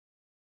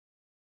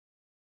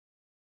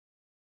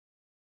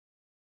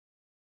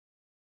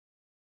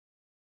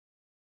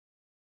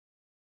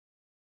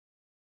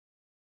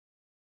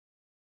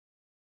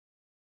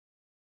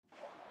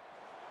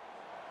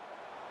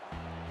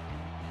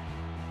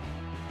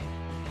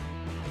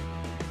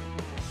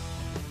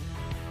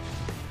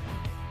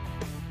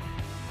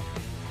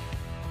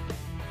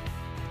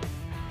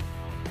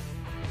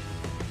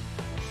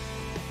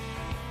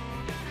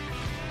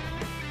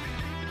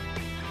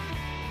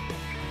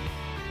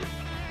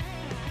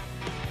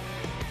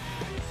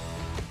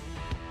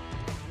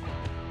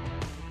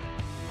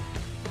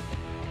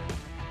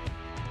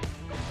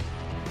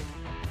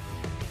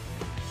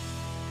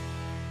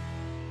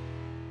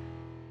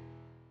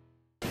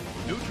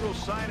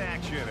side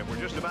action, and we're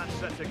just about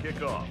set to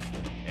kick off.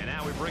 And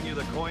now we bring you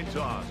the coin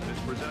toss. It's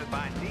presented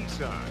by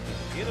Nissan.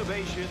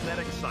 Innovation that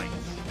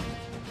excites.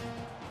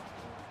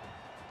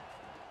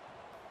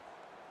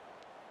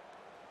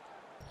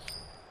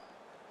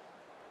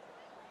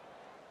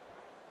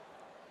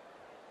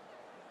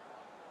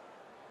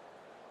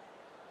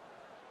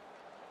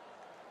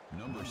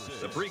 Number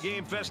 6. The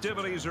pregame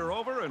festivities are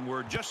over, and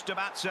we're just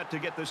about set to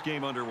get this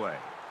game underway.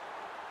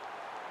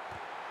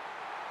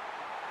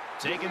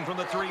 Taken from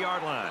the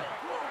 3-yard line.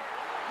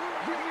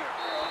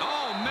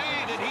 Oh,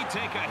 man, did he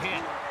take a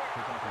hit.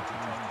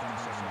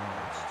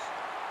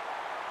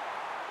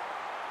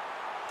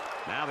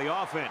 Now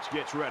the offense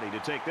gets ready to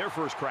take their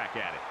first crack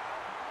at it.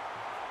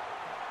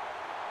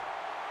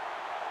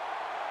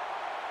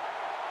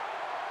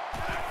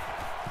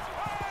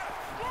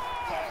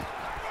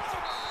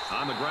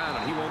 On the ground,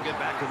 and he won't get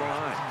back to the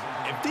line.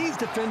 If these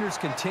defenders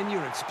continue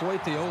to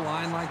exploit the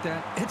O-line like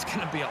that, it's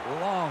going to be a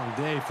long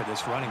day for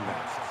this running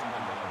back.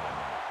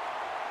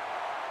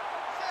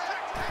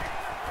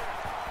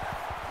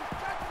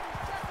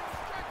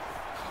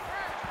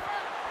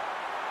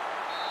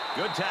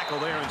 Good tackle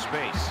there in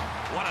space.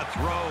 What a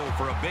throw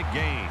for a big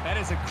gain. That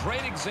is a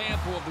great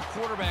example of the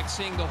quarterback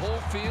seeing the whole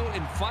field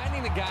and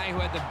finding the guy who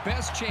had the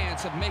best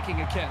chance of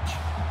making a catch.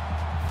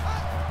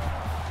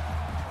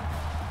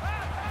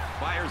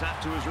 Fires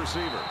out to his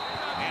receiver.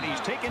 And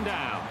he's taken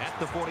down at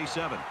the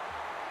 47. That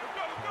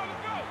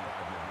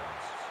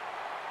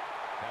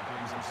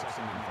brings him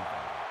 2nd and 5.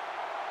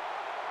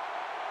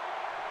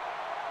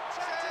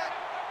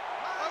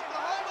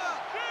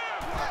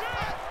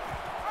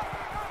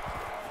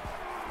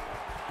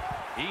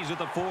 He's at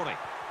the 40.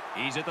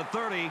 He's at the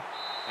 30.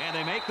 And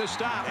they make the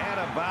stop at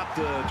about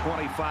the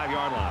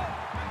 25-yard line.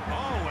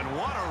 Oh, and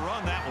what a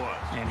run that was.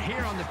 And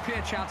here on the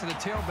pitch out to the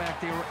tailback,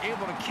 they were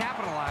able to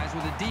capitalize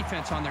with the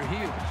defense on their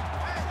heels.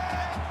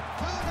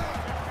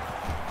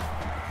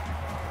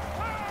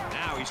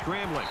 Now he's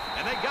scrambling,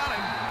 and they got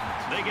him.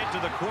 They get to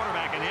the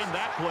quarterback and end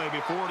that play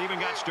before it even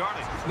got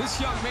started. This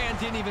young man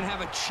didn't even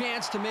have a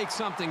chance to make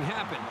something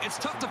happen. It's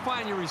tough to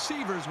find your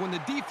receivers when the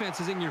defense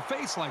is in your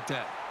face like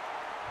that.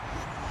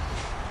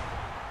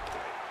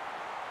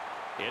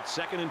 It's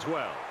 2nd and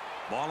 12.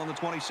 Ball on the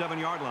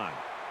 27-yard line.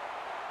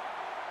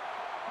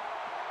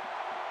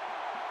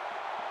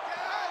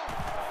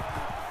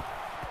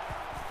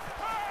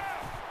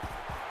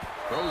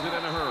 Throws it in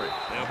a hurry.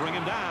 They'll bring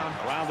him down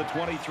around the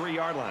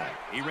 23-yard line.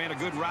 He ran a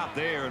good route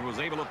there and was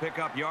able to pick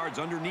up yards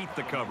underneath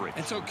the coverage.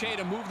 It's okay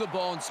to move the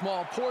ball in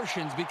small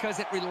portions because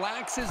it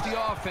relaxes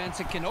the offense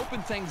and can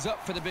open things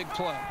up for the big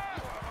play.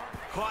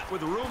 Caught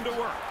with room to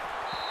work.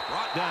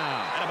 Brought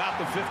down at about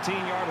the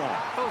 15-yard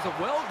line. That was a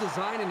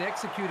well-designed and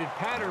executed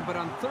pattern, but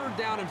on 3rd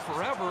down and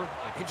forever,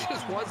 it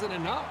just wasn't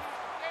enough.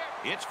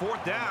 It's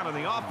 4th down, and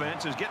the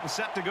offense is getting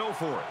set to go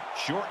for it.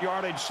 Short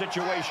yardage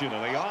situation,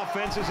 and the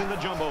offense is in the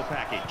jumbo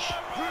package.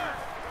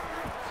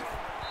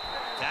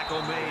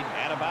 Tackle made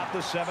at about the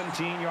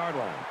 17-yard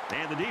line.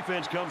 And the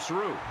defense comes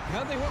through.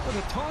 Now they went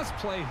with a toss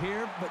play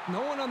here, but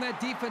no one on that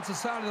defensive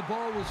side of the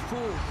ball was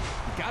fooled.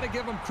 You got to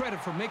give them credit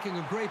for making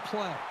a great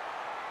play.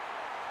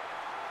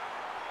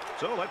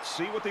 So let's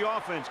see what the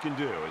offense can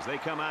do as they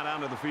come out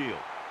onto the field.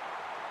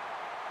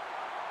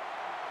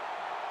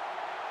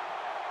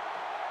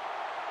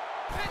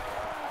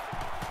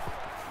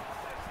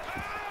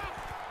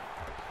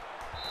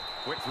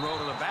 Quick throw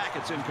to the back.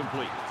 It's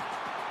incomplete.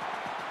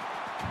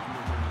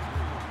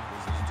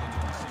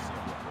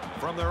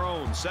 From their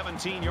own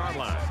 17-yard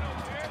line.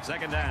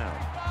 2nd down.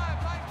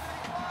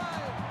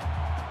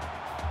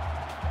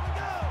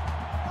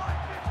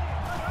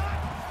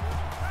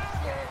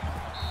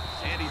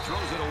 And he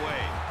throws it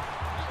away.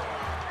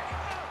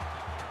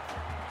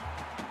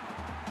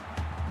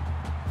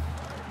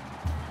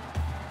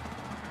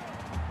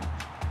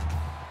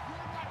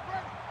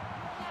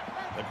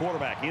 The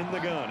quarterback in the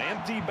gun.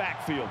 Empty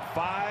backfield.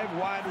 5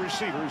 wide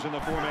receivers in the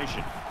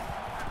formation.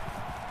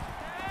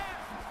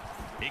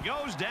 He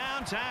goes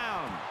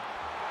downtown.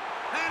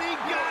 And he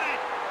got it!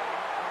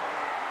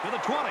 To the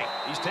 20.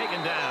 He's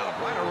taken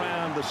down right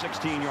around the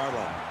 16-yard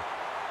line.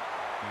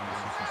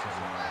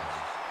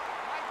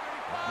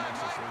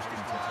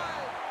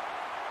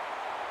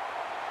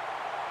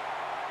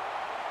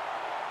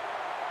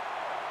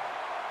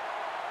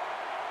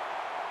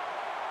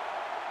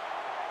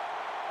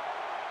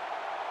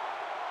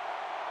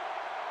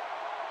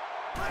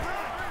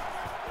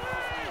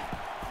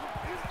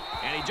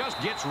 And he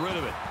just gets rid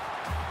of it.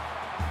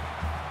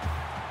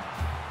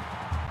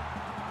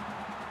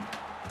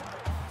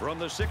 From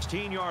the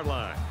 16-yard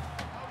line.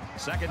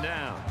 2nd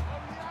down.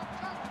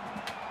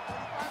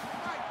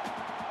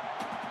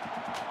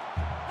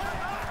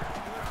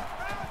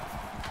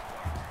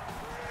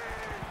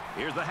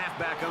 Here's the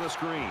halfback on the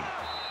screen.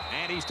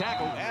 And he's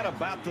tackled at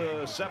about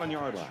the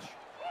 7-yard line.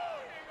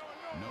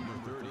 Number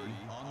 30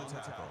 on the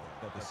tackle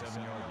at the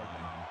 7-yard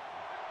line.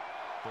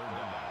 3rd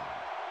down.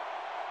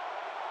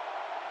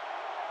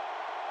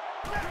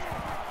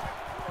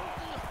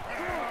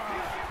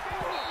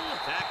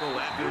 Tackle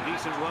after a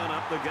decent run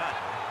up the gut.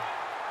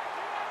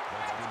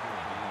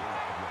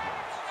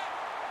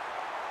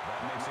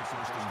 That makes it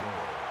first and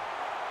goal.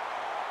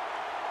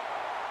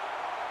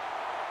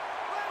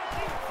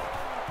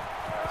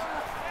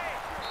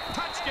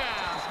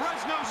 Touchdown,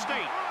 Fresno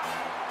State.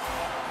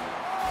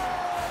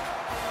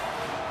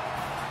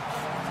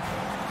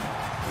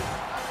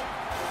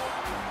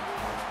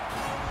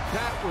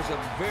 That was a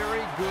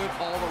very good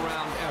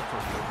all-around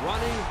effort. The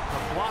running,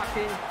 the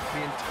blocking,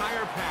 the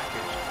entire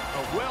package.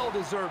 A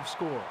well-deserved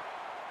score.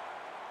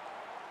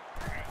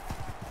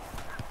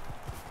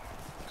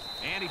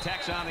 And he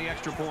tacks on the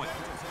extra point.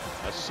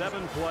 A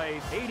 7-play,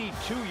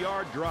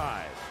 82-yard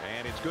drive,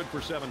 and it's good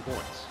for 7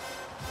 points.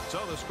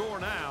 So the score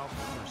now,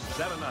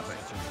 7-0.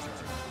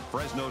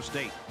 Fresno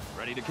State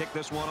ready to kick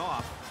this one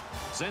off.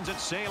 Sends it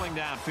sailing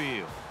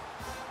downfield.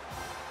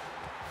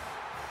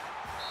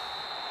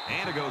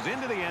 And it goes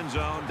into the end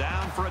zone,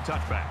 down for a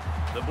touchback.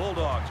 The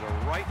Bulldogs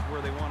are right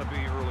where they want to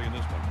be early in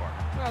this one,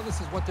 partner. Well, this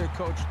is what their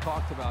coach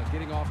talked about,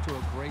 getting off to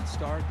a great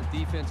start. The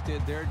defense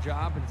did their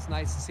job, and it's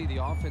nice to see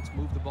the offense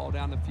move the ball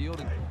down the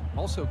field and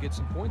also get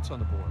some points on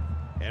the board.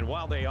 And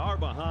while they are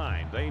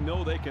behind, they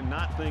know they can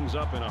knot things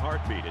up in a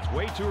heartbeat. It's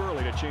way too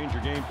early to change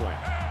your game plan.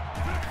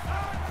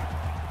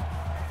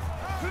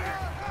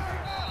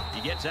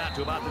 He gets out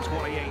to about the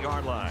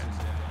 28-yard line.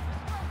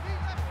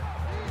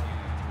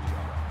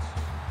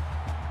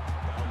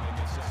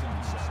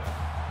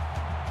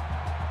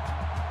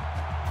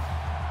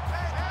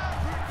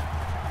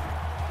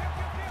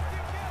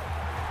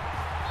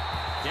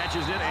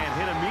 Catches it and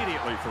hit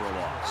immediately for a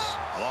loss.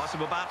 A loss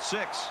of about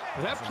 6.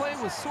 That play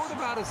was sort of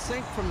out of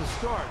sync from the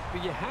start,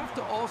 but you have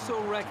to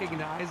also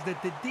recognize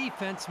that the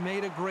defense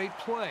made a great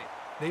play.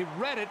 They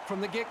read it from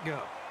the get-go.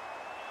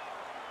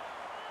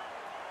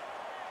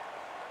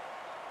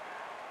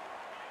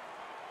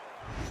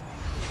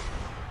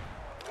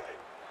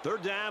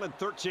 Third down and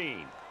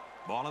 13.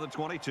 Ball on the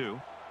 22.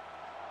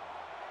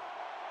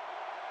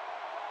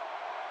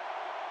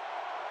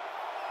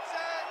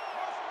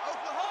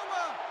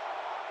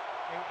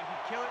 If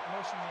you kill it,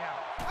 motion me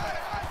out.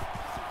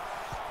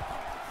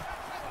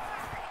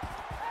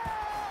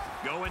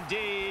 Going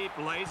deep,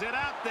 lays it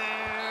out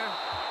there.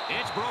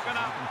 It's broken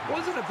up.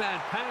 Wasn't a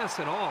bad pass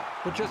at all,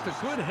 but just a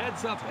good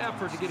heads-up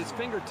effort to get his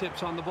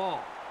fingertips on the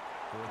ball.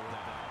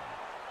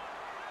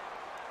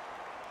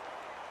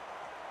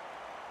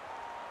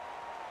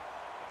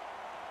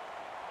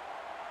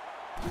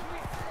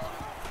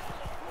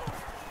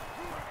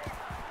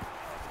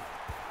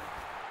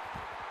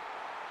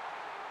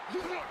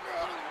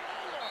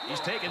 He's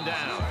taken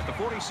down at the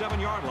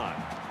 47-yard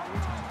line.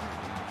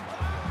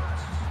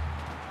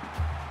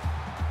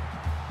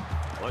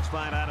 Let's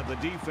find out if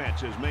the defense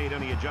has made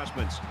any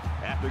adjustments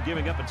after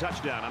giving up a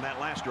touchdown on that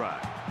last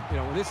drive. You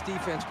know, when this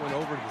defense went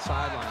over to the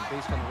sideline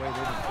based on the way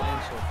they've been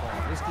playing so far,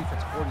 this defense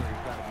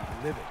coordinator's got to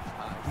be livid.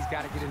 He's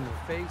got to get in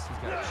their face.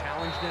 He's got to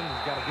challenge them.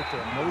 He's got to get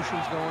their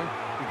emotions going.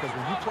 Because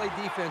when you play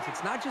defense,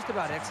 it's not just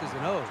about X's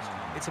and O's.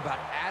 It's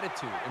about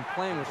attitude and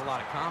playing with a lot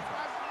of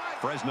confidence.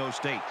 Fresno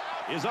State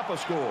is up a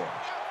score.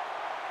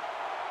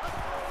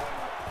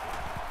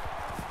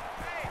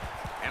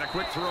 And a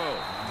quick throw.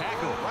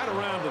 Tackle right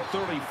around the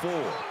 34.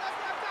 That'll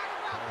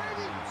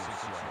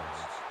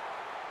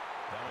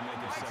make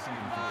it second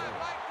and 4.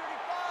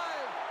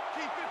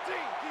 Keep 15.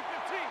 Keep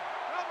 15.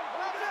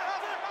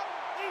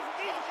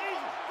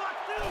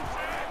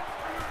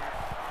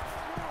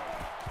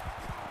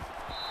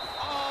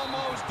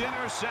 Almost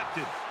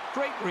intercepted.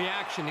 Great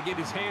reaction to get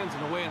his hands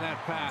in the way of that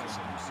pass.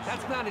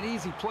 That's not an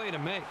easy play to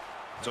make.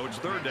 So it's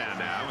third down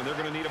now, and they're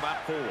going to need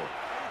about 4.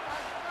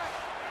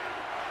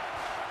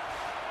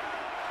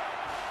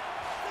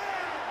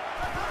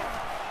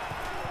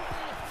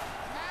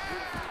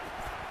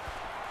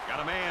 Got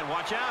a man,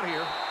 watch out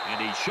here.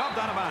 And he shoved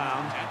out of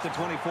bounds at the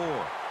 24.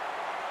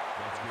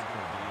 That's good for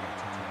a gain of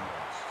 10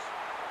 yards.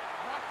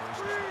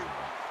 First down.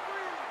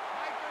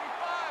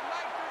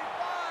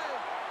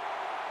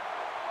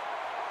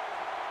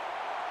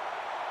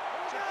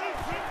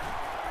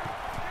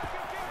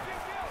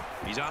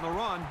 He's on the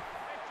run.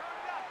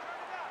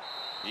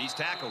 He's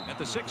tackled at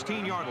the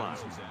 16-yard line.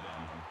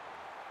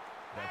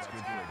 That's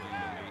good for a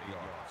gain of 8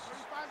 yards.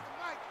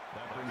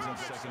 That brings up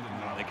second and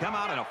 9. They come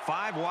out in a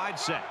 5-wide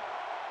set.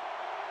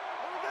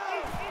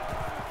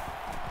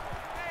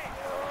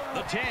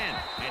 The 10,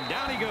 and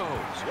down he goes.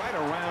 Right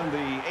around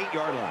the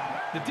 8-yard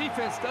line. The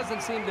defense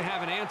doesn't seem to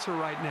have an answer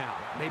right now.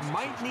 They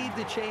might need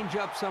to change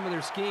up some of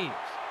their schemes.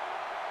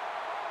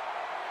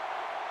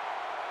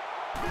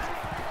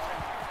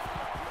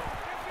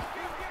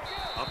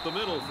 Up the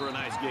middle for a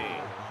nice gain.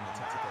 On the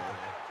tackle.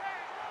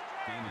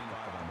 Gain of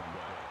 5 on the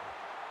play.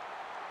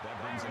 That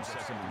brings him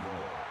second and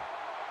goal.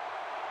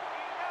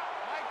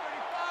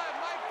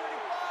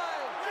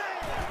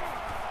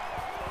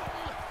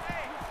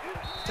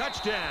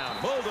 Touchdown,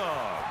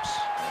 Bulldogs.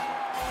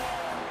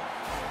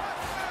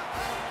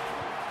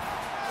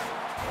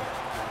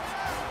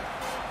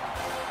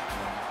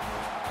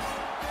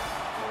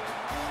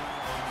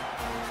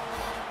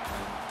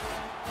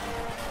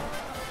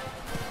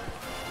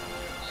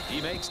 He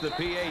makes the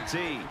PAT.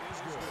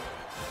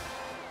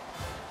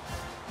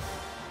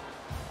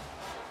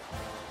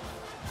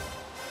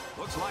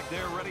 Looks looks like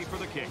they're ready for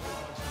the kick.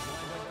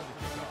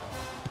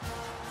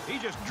 He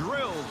just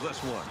drills this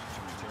one.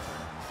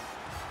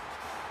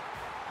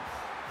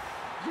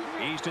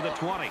 He's to the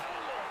 20.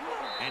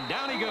 And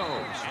down he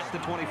goes at the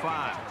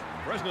 25.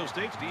 Fresno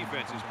State's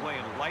defense is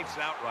playing lights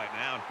out right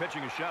now and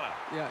pitching a shutout.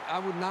 Yeah, I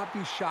would not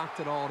be shocked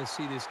at all to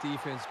see this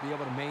defense be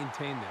able to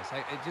maintain this.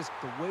 Just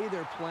the way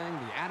they're playing,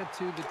 the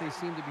attitude that they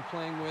seem to be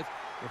playing with,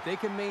 if they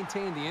can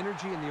maintain the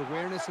energy and the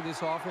awareness of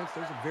this offense,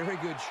 there's a very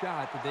good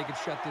shot that they could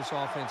shut this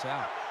offense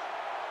out.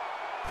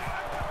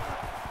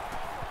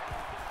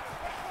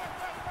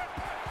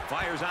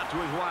 Fires out to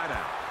his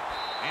wideout.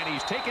 And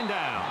he's taken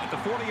down at the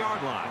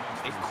 40-yard line.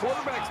 A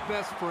quarterback's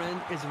best friend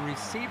is a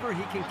receiver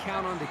he can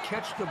count on to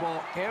catch the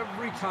ball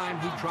every time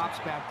he drops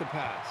back to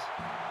pass.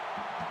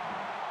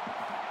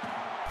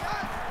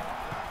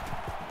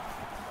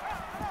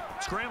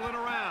 Scrambling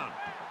around.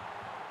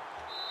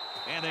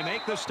 And they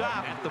make the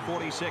stop at the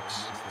 46.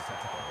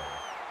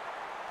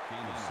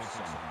 Gain of 6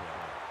 on the play.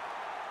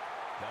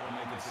 That'll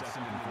make it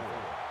 2nd and 4.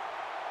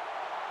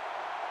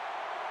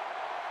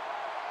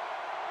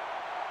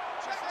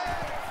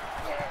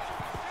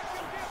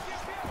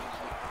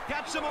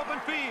 Got some open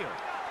field.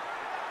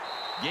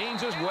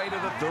 Gains his way to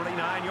the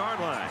 39-yard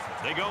line.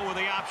 They go with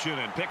the option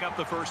and pick up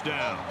the first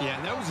down. Yeah,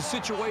 and that was a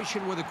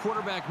situation where the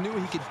quarterback knew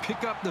he could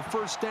pick up the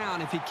first down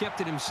if he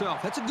kept it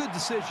himself. That's a good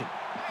decision.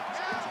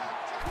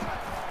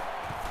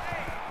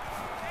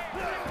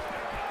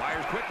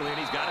 Fires quickly, and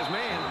he's got his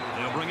man.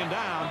 They'll bring him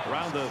down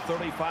around the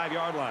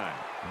 35-yard line.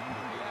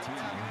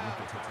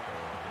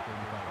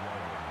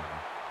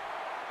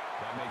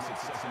 That makes it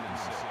 2nd and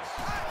 6.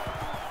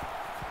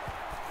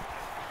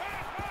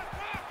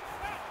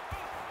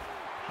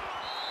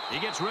 He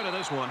gets rid of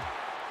this one.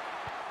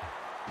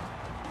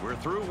 We're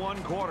through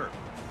one quarter.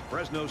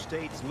 Fresno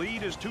State's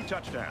lead is 2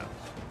 touchdowns.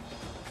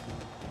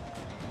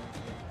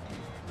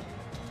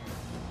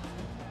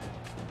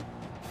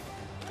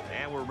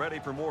 And we're ready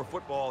for more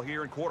football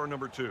here in quarter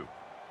number 2.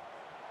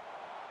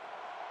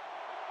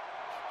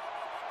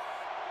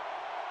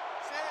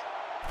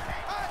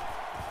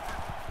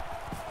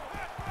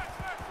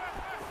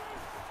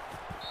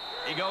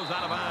 He goes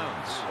out of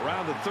bounds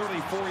around the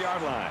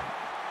 34-yard line.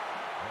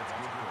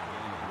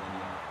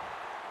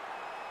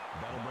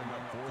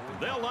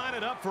 They'll line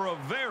it up for a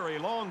very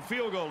long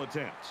field goal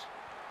attempt.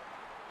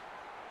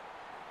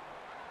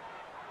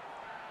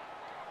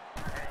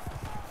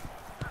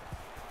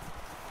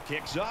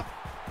 Kicks up,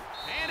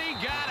 and he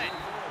got it.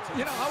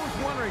 You know, I was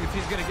wondering if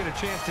he's going to get a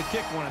chance to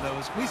kick one of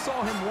those. We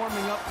saw him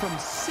warming up from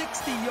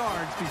 60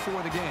 yards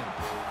before the game.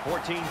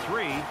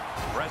 14-3,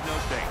 Fresno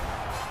State.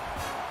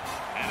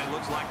 And it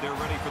looks like they're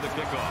ready for the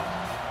kickoff.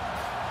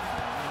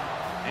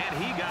 And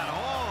he got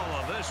all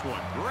of this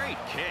one. Great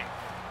kick.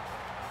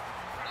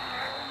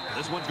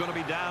 This one's going to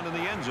be down in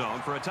the end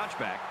zone for a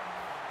touchback.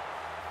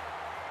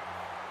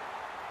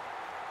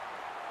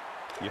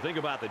 You think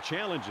about the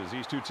challenges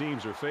these two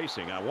teams are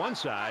facing. On one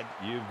side,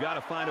 you've got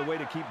to find a way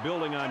to keep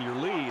building on your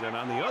lead, and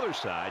on the other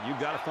side,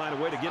 you've got to find a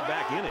way to get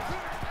back in it.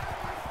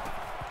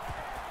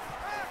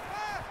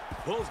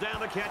 Pulls down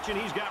the catch, and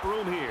he's got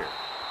room here.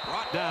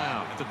 Brought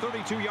down at the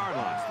 32-yard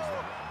line.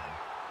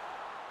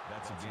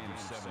 That's a gain of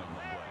 7 on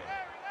the play.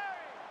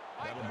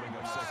 That'll bring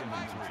up 2nd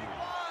and 3.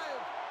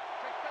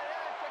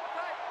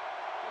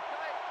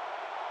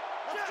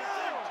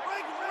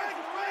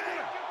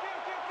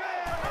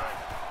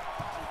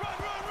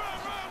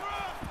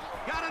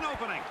 Got an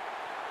opening.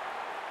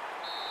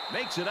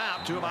 Makes it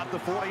out to about the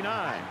 49. Gain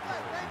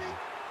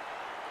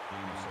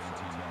of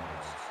 17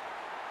 yards.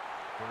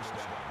 First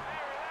down.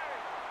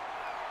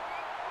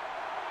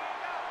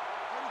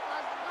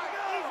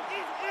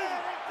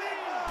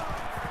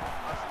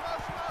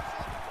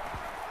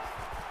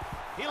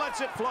 He lets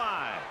it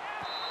fly.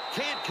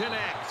 Can't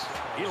connect.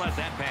 He let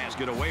that pass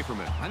get away from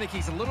him. I think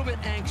he's a little bit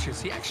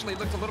anxious. He actually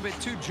looked a little bit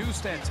too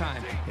juiced that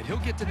time, and he'll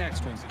get the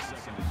next one.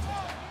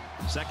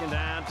 2nd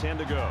down, 10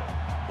 to go.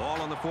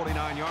 Ball on the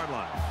 49-yard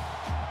line.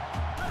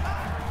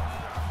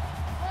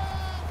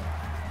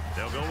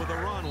 They'll go with the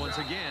run once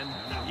again.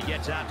 He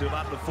gets out to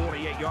about the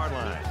 48-yard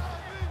line.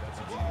 That's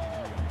a gain of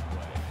 3 on the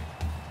play.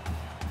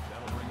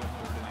 That'll bring up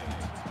 3rd and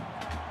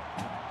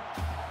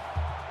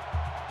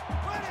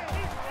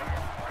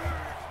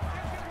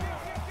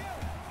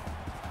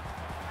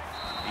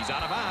 8. He's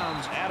out of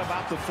bounds at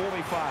about the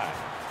 45.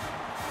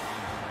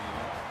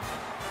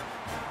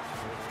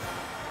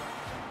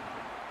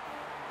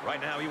 Right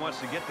now, he wants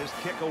to get this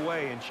kick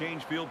away and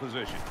change field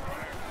position.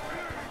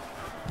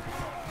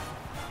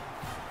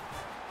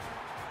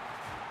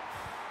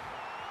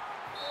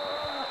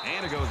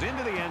 And it goes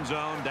into the end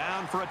zone,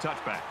 down for a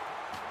touchback.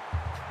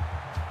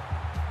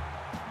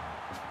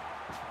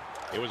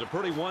 It was a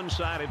pretty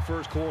one-sided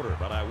first quarter,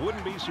 but I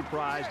wouldn't be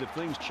surprised if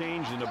things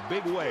changed in a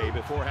big way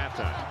before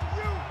halftime.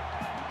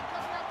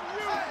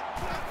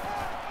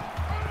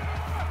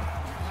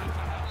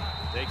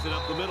 Takes it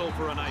up the middle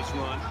for a nice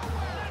run.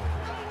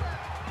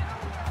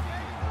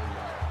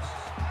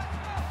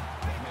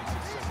 That makes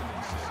it 2nd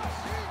and 6.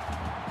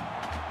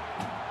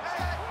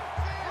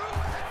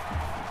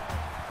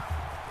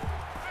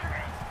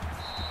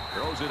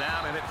 Throws throws it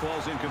out, and it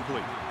falls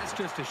incomplete. That's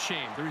just a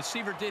shame. The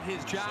receiver did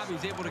his job. He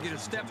was able to get a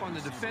step on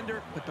the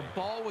defender, but the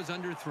ball was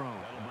underthrown.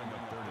 That'll bring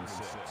up 3rd and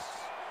 6.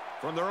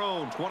 From their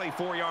own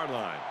 24-yard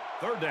line,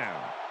 3rd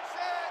down.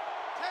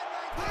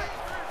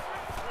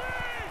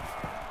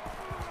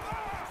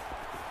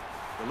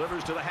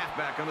 Delivers to the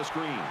halfback on the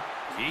screen.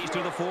 He's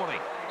to the 40.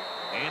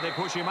 And they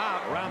push him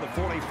out around the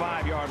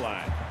 45-yard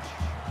line.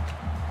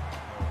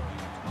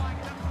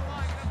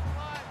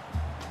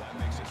 That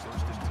makes it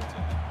 1st and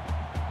 10.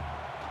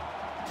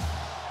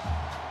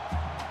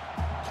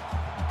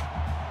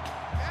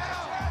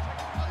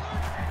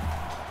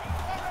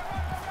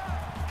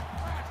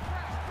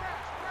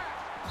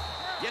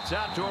 Gets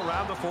out to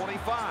around the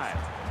 45.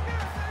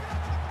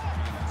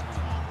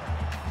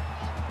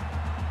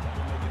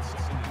 That'll make it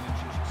 2nd and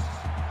inches.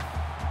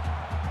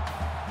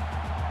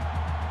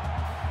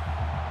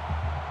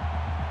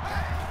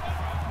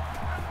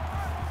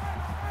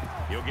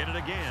 He'll get it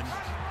again.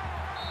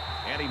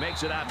 And he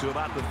makes it out to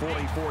about the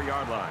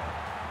 44-yard line.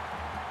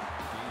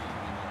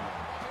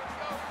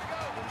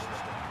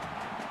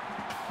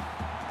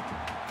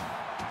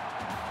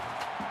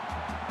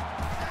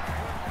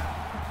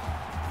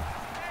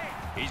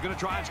 He's going to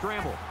try and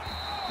scramble.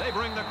 They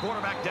bring the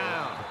quarterback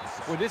down.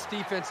 Well, this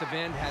defensive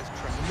end has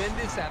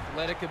tremendous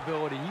athletic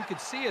ability. You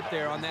could see it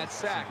there on that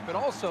sack. But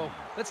also,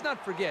 let's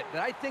not forget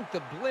that I think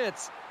the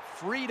blitz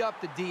freed up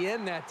the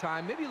DN that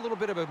time. Maybe a little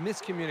bit of a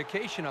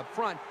miscommunication up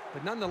front,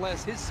 but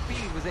nonetheless, his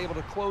speed was able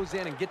to close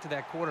in and get to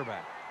that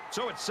quarterback.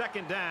 So it's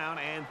 2nd down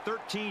and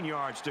 13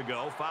 yards to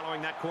go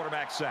following that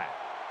quarterback sack.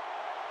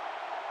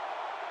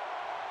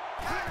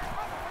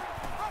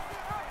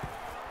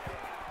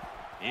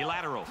 He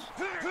laterals.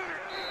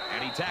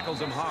 And he tackles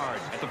him hard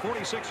at the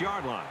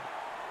 46-yard line.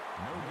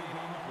 No gain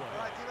on the play.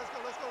 All right, team, let's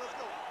go, let's go, let's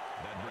go.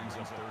 That brings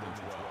up 3rd and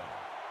 12.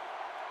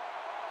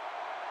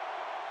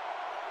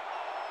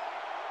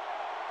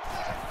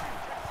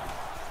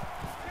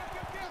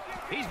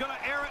 He's going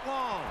to air it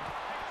long.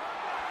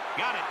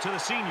 Got it to the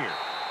senior.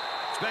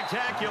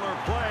 Spectacular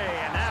play,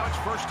 and now it's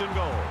 1st and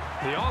goal.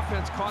 The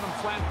offense caught him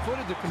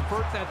flat-footed to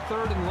convert that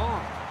 3rd and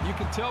long. You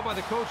can tell by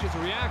the coach's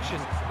reaction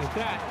that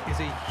that is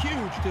a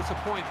huge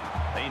disappointment.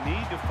 They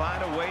need to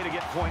find a way to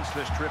get points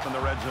this trip in the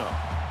red zone.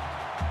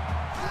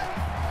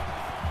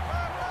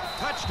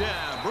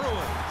 Touchdown,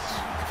 Bruins.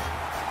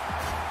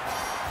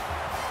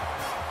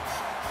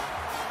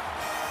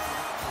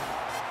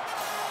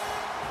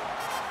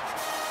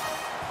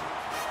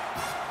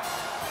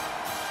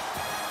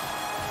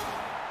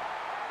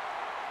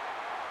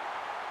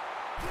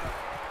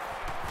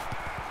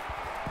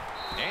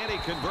 And he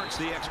converts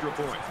the extra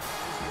point.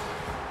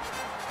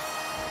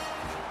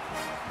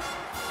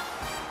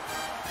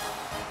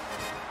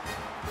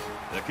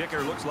 The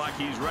kicker looks like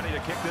he's ready to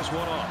kick this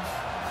one off.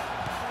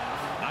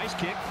 Nice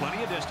kick,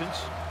 plenty of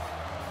distance.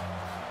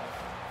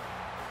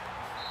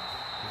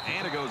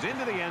 And it goes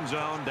into the end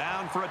zone,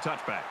 down for a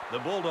touchback. The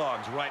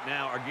Bulldogs right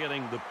now are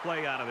getting the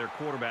play out of their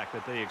quarterback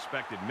that they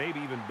expected,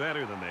 maybe even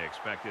better than they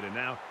expected. And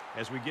now,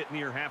 as we get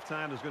near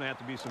halftime, there's going to have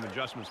to be some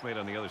adjustments made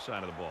on the other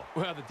side of the ball.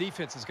 Well, the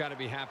defense has got to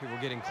be happy we're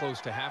getting close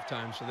to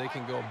halftime so they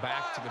can go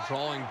back to the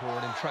drawing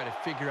board and try to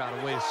figure out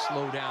a way to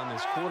slow down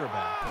this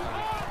quarterback.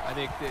 I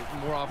think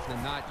that more often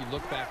than not, you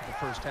look back at the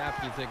first half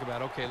and you think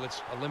about, okay,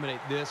 let's eliminate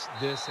this,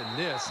 this, and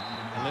this,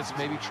 and let's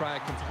maybe try a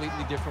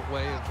completely different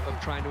way of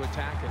trying to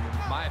attack him.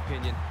 In my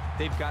opinion,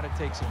 they've got to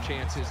take some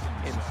chances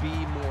and be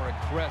more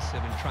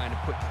aggressive in trying to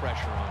put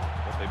pressure on him.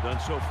 What they've done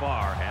so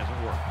far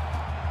hasn't worked.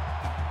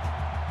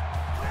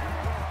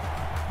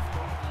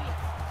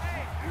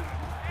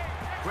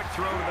 Quick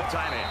throw to the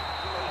tight end.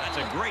 That's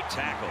a great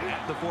tackle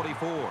at the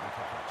 44.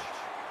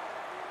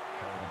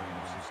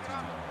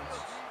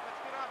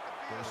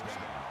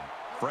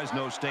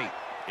 Fresno State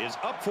is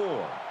up 4.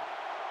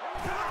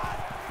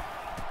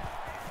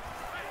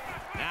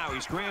 Now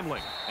he's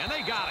scrambling, and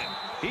they got him.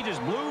 He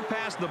just blew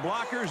past the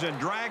blockers and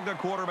dragged the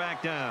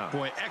quarterback down.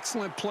 Boy,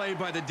 excellent play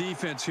by the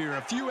defense here.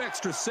 A few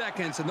extra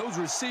seconds, and those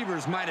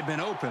receivers might have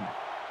been open.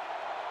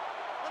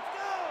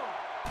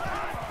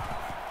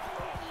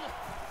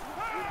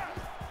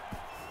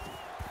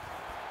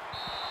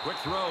 Quick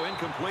throw,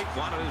 incomplete,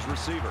 wanted his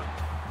receiver.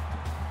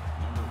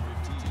 Number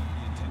 15,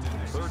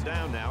 intended 3rd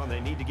down now, and they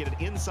need to get it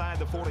inside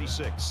the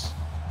 46.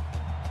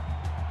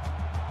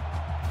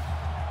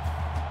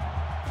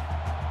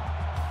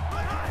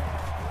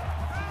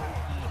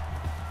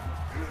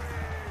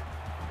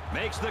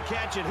 Makes the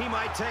catch, and he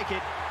might take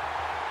it.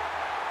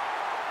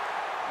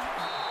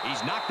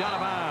 He's knocked out of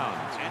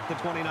bounds at the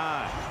 29.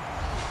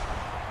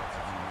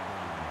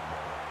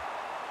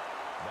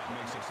 That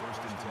makes it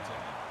 1st and 10.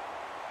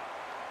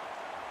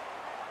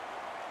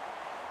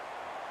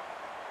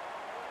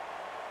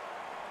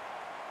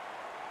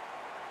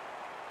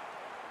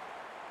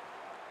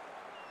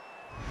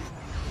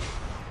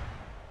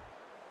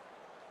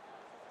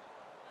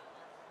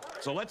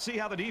 So let's see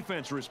how the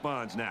defense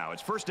responds now.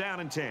 It's 1st down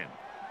and 10.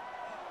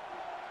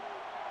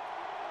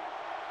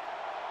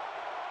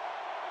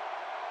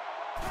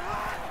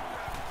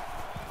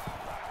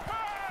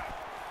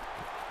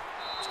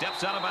 Steps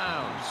It's out of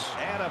bounds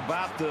at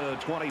about the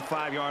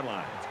 25-yard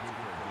line.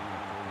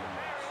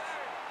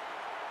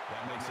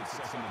 That makes it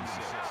 2nd and 6.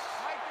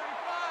 Mike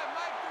 35,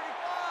 Mike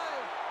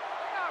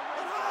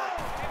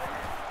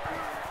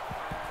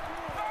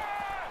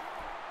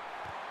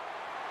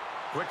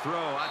 35. Quick throw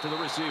out to the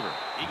receiver.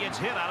 He gets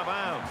hit out of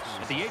bounds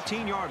at the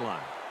 18-yard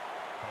line.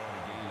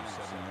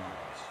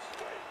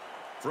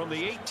 From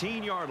the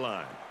 18-yard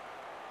line.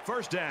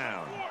 First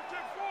down.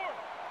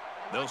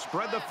 They'll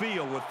spread the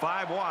field with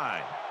 5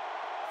 wide.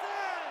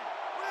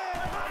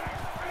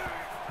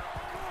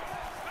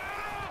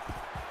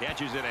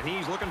 Catches it, and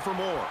he's looking for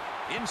more.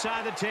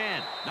 Inside the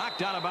 10.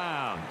 Knocked out of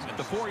bounds at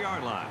the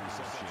 4-yard line. That's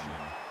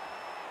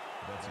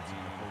a gain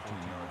of 14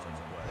 yards on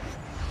the play.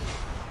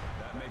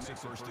 That makes it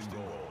 1st and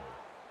goal.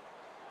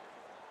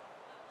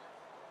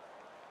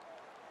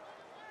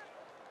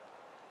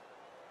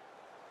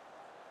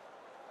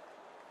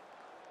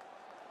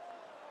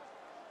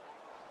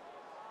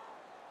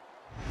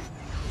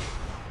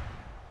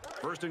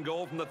 First and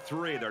goal from the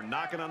 3. They're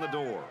knocking on the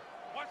door.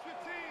 Watch 15.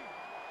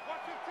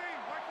 Watch 15.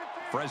 Watch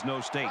 15.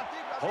 Fresno State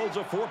holds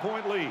a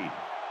 4-point lead.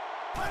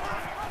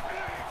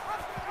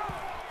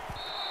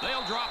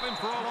 They'll drop him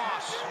for a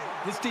loss.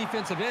 This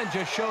defensive end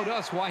just showed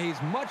us why he's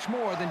much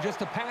more than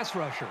just a pass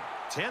rusher.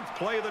 10th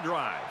play of the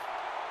drive.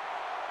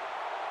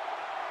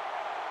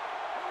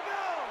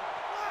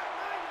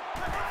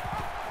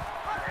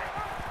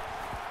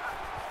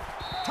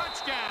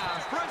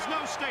 Touchdown,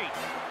 Fresno State.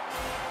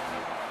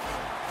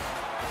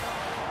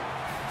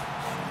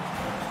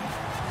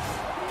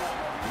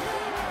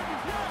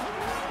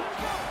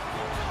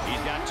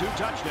 He's got 2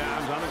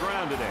 touchdowns on the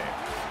ground today.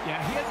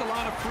 Yeah, he has a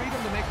lot of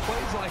freedom to make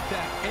plays like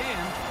that,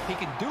 and he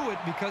can do it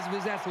because of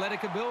his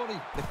athletic ability.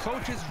 The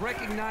coaches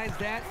recognize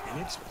that,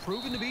 and it's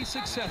proven to be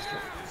successful.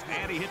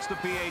 And he hits the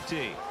PAT.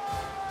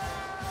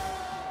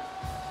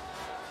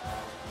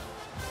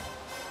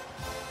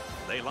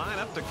 They line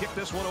up to kick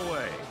this one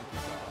away.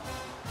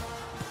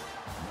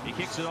 He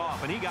kicks it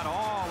off, and he got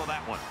all of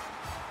that one.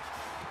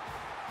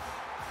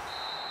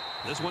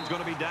 This one's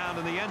going to be down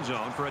in the end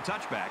zone for a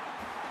touchback.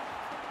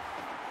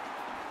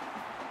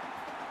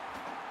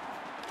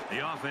 The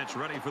offense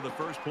ready for the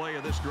first play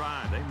of this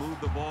drive. They moved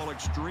the ball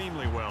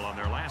extremely well on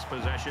their last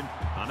possession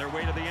on their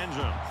way to the end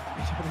zone.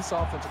 This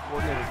offensive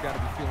coordinator's got to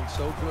be feeling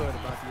so good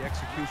about the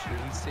execution that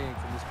he's seeing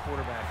from this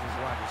quarterback and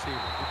his wide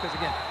receiver. Because,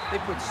 again,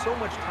 they put so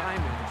much time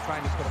into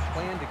trying to put a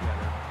plan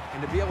together, and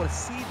to be able to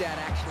see that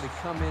actually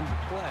come into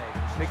play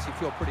makes you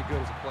feel pretty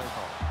good as a play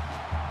caller.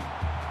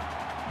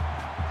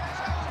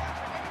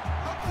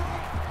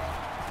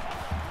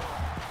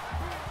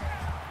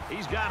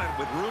 He's got it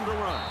with room to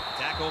run.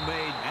 Tackle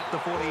made at the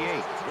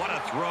 48. What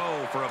a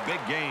throw for a big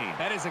gain.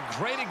 That is a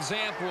great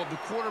example of the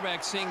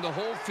quarterback seeing the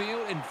whole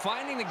field and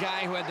finding the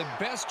guy who had the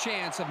best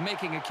chance of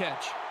making a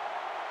catch.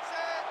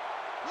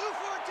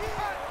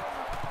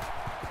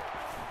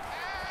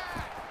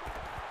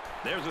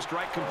 There's a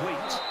strike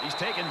complete. He's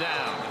taken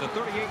down at the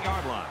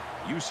 38-yard line.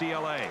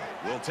 UCLA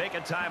will take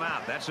a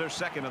timeout. That's their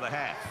 2nd of the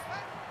half.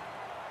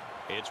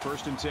 It's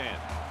 1st and 10.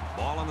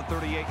 Ball on the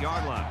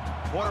 38-yard line.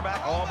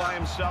 Quarterback all by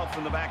himself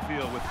in the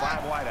backfield with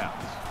 5 wideouts.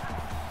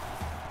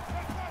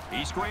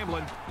 He's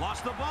scrambling.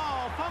 Lost the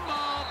ball.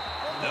 Fumble.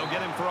 They'll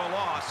get him for a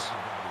loss.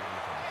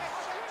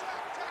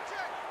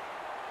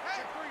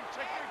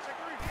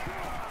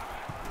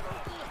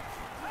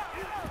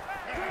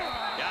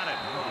 Got it.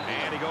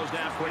 And he goes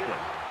down quickly.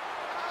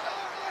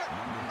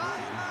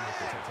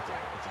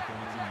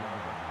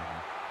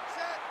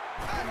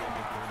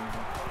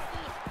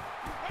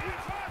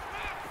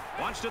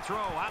 Wants to throw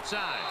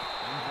outside.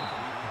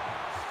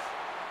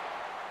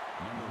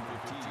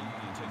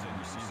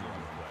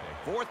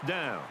 Fourth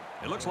down.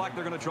 It looks like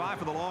they're going to try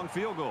for the long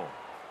field goal.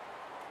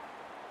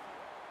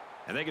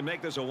 And they can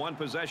make this a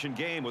 1-possession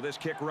game with this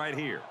kick right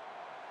here.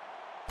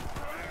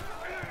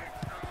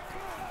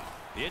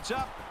 It's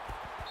up.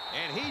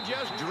 And he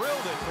just drilled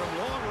it from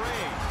long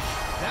range.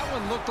 That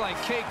one looked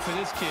like cake for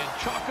this kid.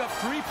 Chalk up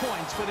 3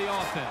 points for the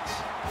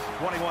offense.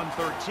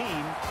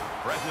 21-13,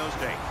 Fresno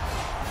State.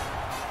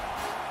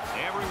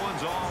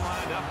 Everyone's all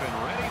lined up and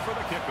ready for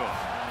the kickoff.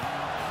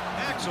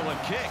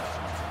 Excellent kick.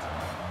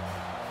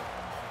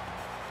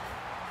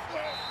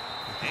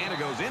 And it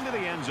goes into the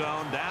end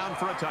zone, down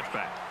for a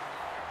touchback.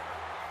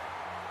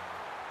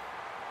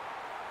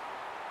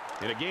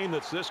 In a game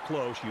that's this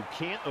close, you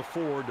can't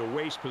afford to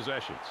waste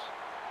possessions.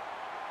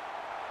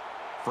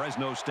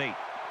 Fresno State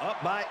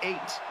up by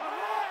 8.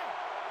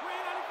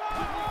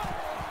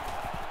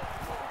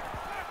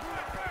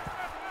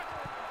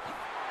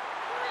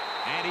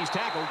 And he's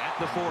tackled at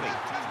the 40.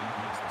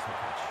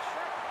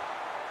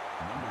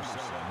 Number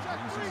 7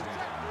 brings us down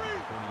to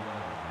the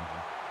 30-yard line.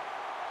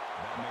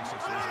 That makes it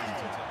 1st and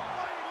 10.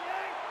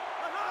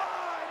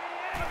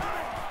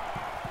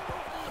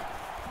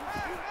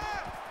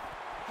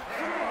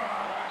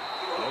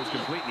 Throws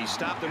complete, and he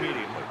stopped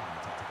immediately.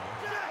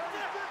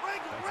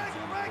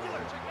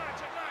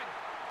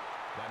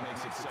 That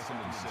makes it 2nd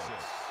and 6.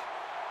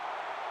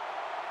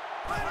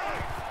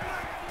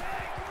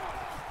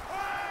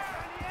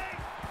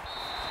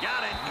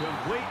 Got it.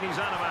 Complete, and he's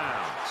out of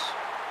bounds.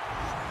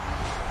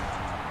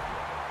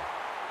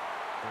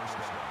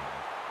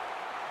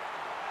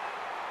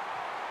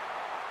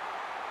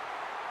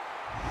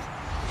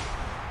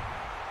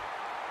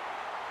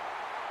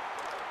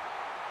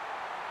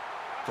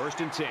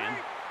 First and 10.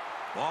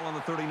 Ball on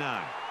the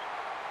 39.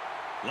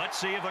 Let's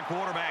see if the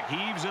quarterback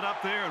heaves it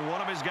up there and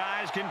one of his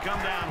guys can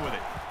come down with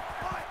it.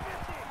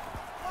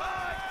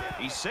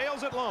 He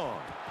sails it long.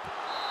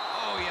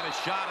 Oh, he had a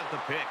shot at the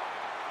pick.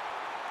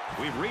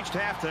 We've reached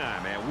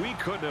halftime, and we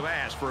couldn't have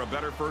asked for a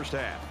better first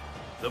half.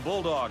 The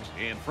Bulldogs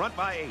in front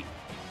by 8.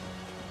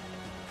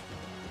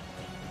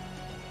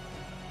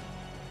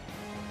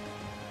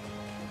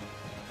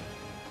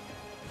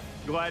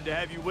 Glad to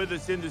have you with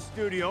us in the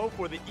studio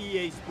for the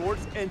EA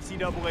Sports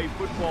NCAA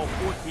Football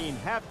 14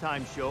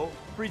 halftime show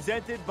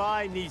presented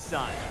by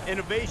Nissan.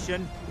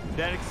 Innovation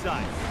that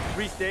excites.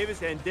 Reese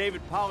Davis and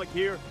David Pollack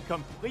here,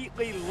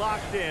 completely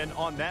locked in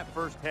on that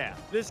first half.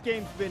 This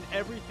game's been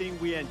everything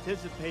we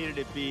anticipated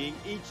it being.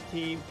 Each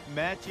team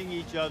matching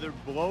each other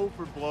blow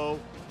for blow.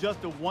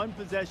 Just a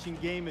one-possession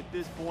game at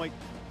this point.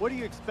 What do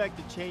you expect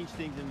to change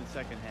things in the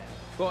second half?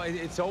 Well,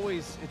 it's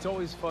always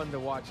fun to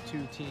watch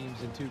two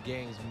teams in two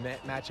games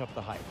match up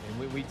the hype.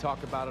 And we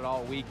talk about it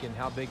all week and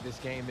how big this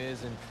game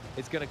is, and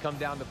it's going to come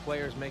down to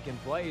players making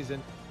plays.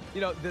 And,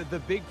 you know, the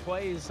big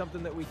play is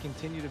something that we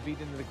continue to beat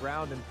into the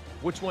ground, and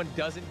which one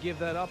doesn't give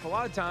that up? A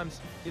lot of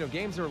times, you know,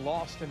 games are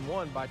lost and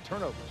won by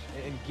turnovers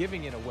and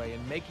giving it away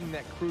and making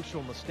that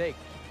crucial mistake.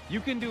 You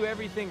can do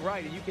everything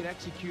right and you can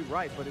execute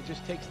right, but it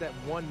just takes that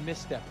one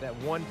misstep, that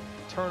one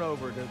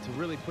turnover to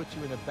really put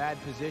you in a bad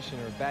position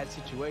or a bad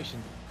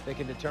situation that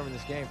can determine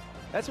this game.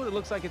 That's what it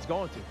looks like it's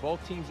going to.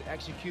 Both teams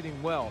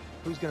executing well.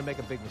 Who's going to make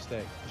a big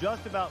mistake?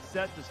 Just about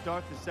set to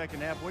start the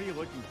second half. What are you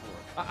looking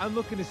for? I'm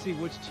looking to see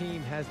which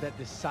team has that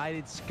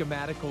decided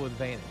schematical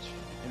advantage.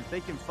 And if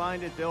they can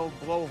find it, they'll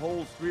blow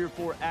holes 3 or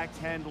 4 axe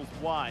handles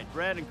wide.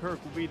 Brad and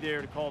Kirk will be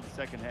there to call the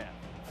second half.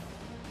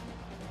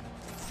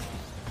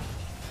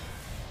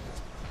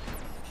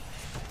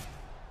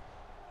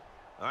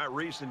 All right,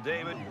 Reese and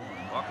David,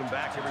 welcome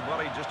back,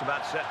 everybody. Just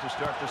about set to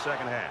start the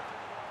second half.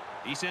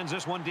 He sends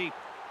this one deep.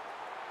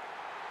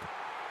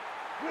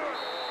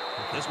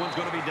 This one's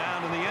going to be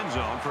down in the end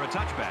zone for a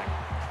touchback.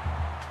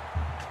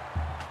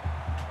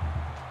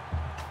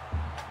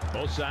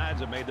 Both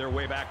sides have made their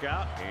way back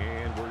out,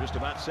 and we're just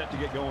about set to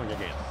get going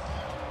again.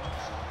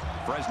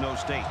 Fresno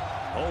State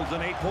holds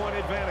an 8-point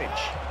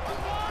advantage.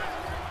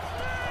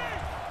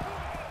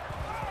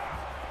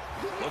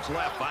 Looks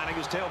left, finding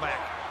his tailback.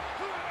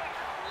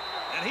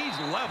 And he's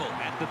level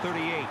at the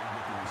 38.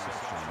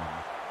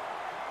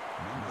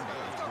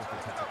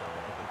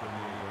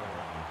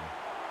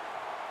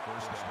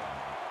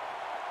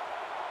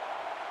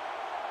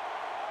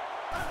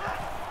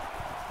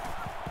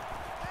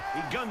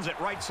 He guns it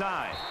right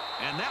side,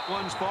 and that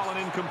one's fallen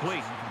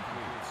incomplete.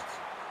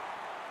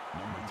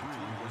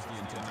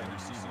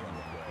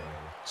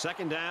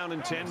 Second down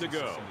and 10 to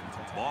go.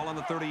 Ball on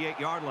the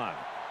 38-yard line.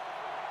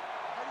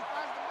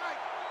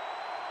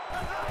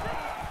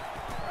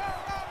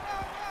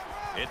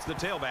 It's the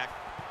tailback.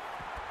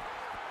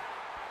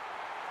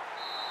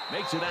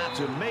 Makes it out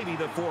to maybe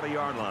the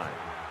 40-yard line.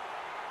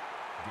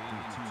 Gain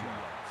of 2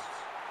 yards.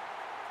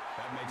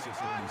 That makes it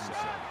 37.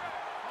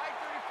 Mike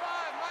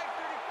 35, Mike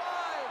 35.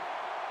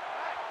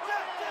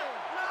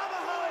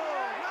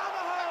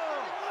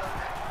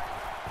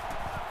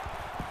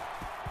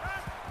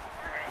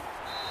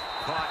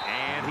 Caught,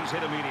 and he's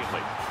hit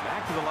immediately.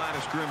 Back to the line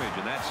of scrimmage,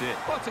 and that's it.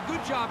 Well, it's a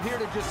good job here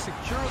to just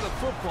secure the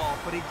football,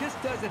 but he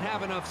just doesn't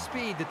have enough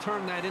speed to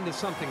turn that into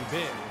something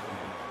big.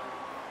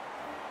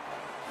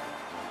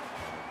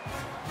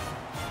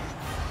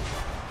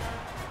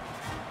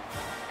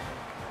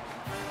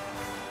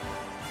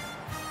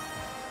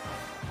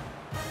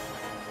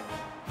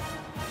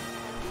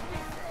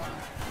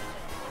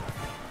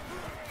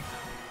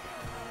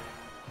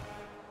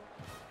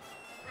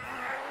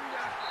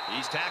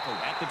 He's tackled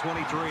at the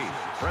 23.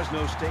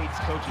 Fresno State's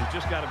coaches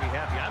just got to be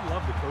happy. I'd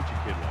love to coach a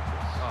kid like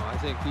this. Oh, I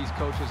think these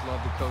coaches love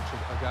to coach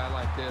a guy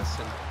like this,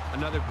 and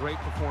another great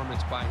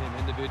performance by him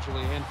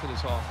individually and for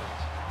this offense.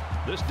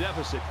 This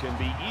deficit can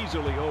be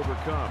easily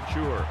overcome,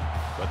 sure,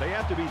 but they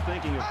have to be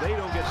thinking if they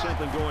don't get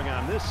something going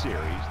on this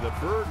series, the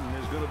burden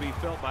is going to be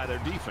felt by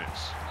their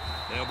defense.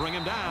 They'll bring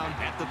him down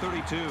at the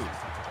 32.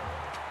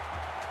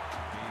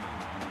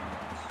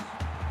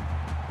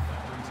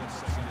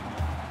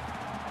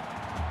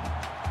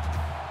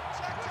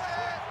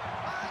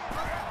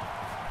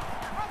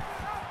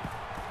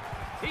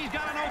 He's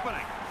got an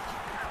opening.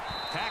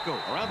 Tackle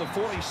around the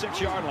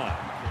 46-yard line.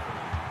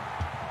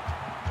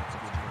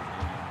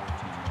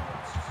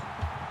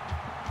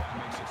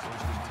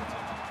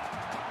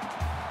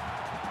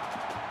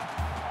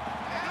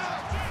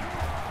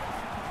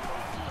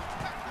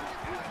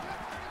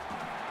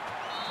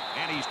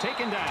 And he's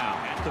taken down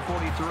at the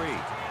 43.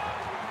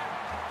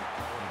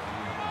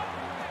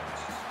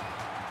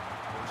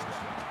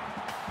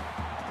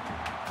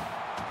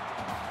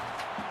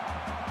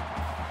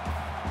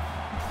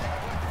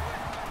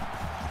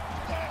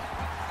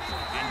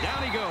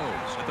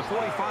 at the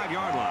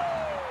 45-yard line.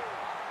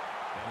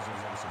 That is a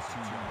loss of 2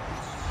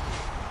 yards.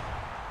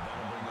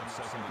 That'll bring up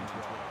 2nd and 12.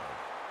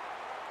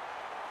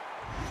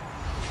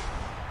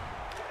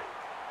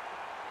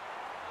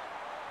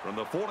 From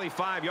the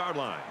 45-yard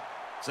line,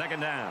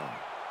 2nd down.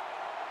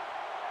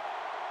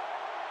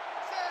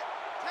 Set.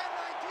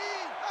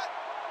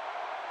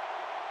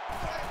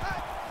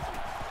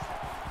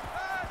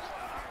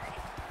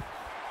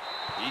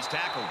 10-19. He's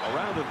tackled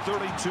around the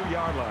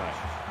 32-yard line.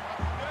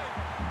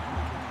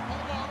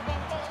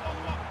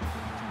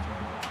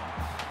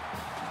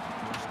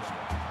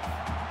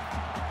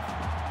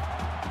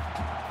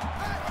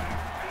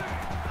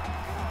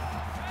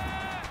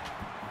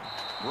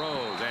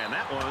 Rose, and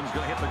that one's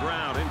going to hit the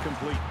ground,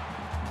 incomplete.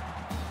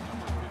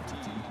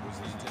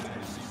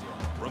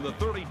 From the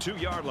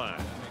 32-yard line,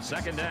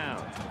 2nd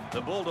down.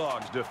 The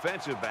Bulldogs'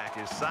 defensive back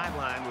is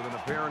sidelined with an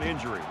apparent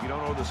injury. We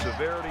don't know the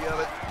severity of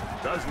it.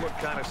 Does look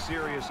kind of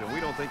serious, and we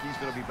don't think he's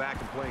going to be back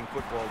and playing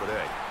football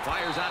today.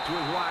 Fires out to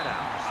his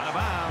wideout. Out of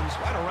bounds,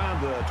 right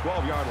around the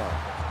 12-yard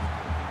line.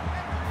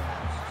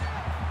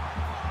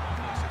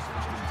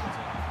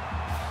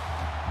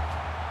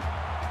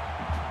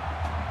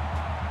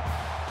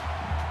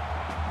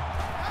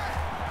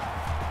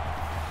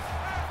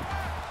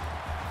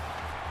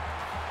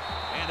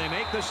 And they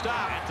make the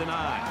stop at the 9.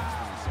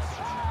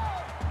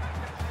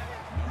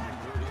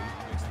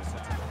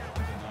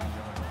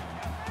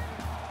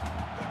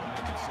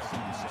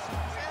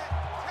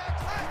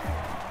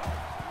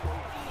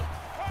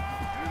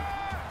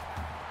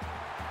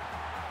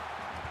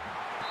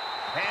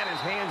 Had his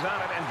hands on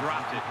it and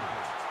dropped it.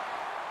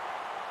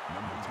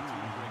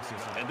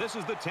 And this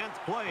is the 10th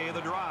play of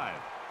the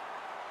drive.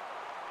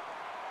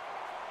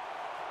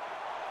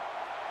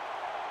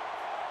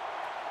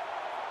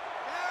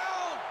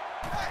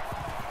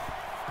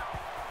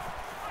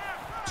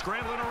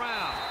 Scrambling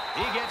around.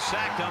 He gets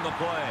sacked on the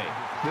play.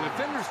 The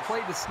defenders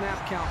played the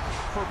snap count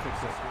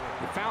perfectly.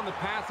 They found the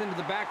path into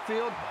the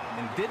backfield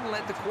and didn't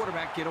let the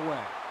quarterback get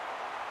away.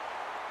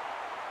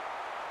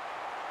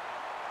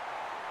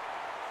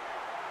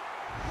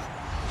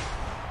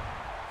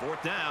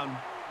 Fourth down.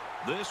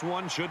 This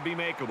one should be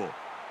makeable.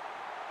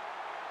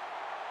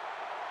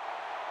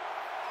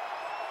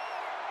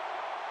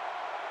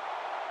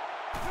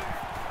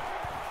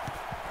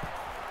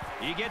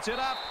 He gets it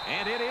up,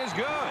 and it is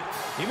good.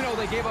 Even though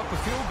they gave up a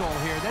field goal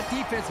here, that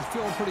defense is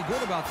feeling pretty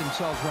good about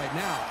themselves right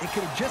now. It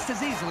could have just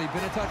as easily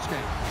been a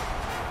touchdown.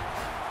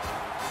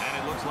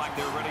 And it looks like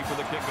they're ready for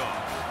the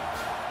kickoff.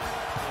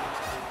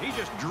 He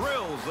just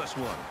drills this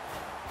one.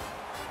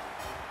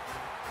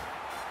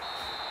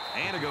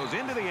 And it goes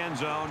into the end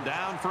zone,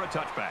 down for a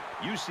touchback.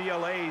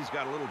 UCLA's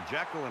got a little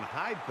Jekyll and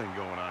Hyde thing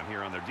going on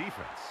here on their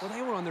defense. Well,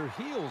 they were on their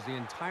heels the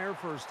entire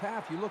first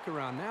half. You look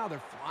around now,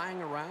 they're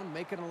flying around,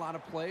 making a lot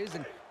of plays,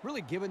 and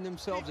really giving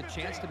themselves a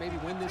chance to maybe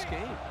win this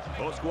game.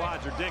 Both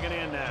squads are digging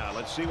in now.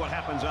 Let's see what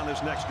happens on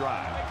this next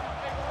drive.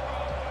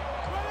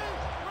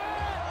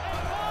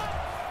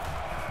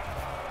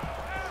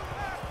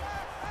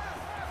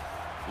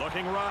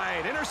 Looking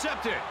right,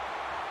 intercepted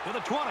to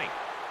the 20.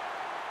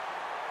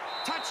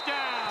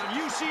 Touchdown,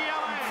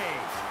 UCLA!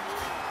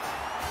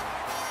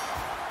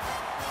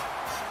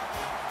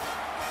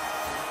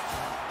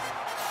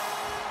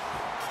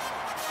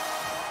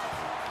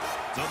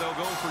 So they'll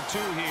go for 2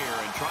 here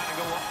and try to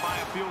go up by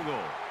a field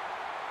goal.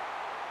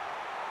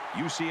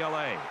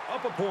 UCLA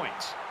up a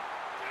point.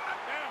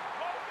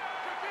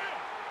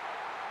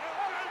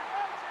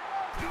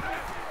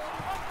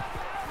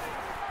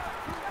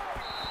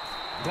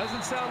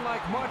 Doesn't sound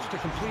like much to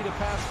complete a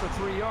pass for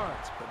 3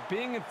 yards, but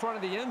being in front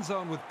of the end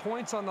zone with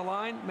points on the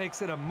line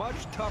makes it a much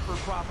tougher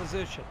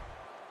proposition.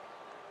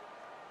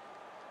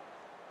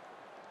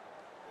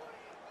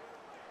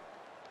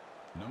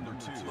 Number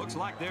 2. Looks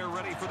like they're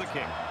ready for the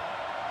kick.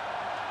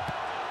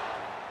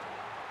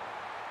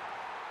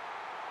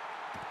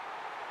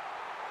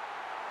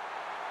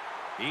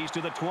 He's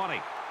to the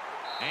 20.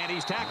 And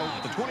he's tackled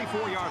at the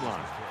 24-yard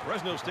line.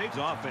 Fresno State's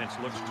offense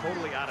looks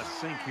totally out of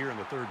sync here in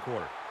the third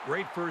quarter.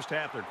 Great first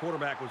half. Their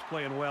quarterback was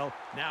playing well.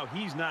 Now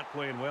he's not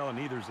playing well, and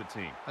neither's the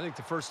team. I think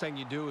the first thing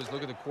you do is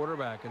look at the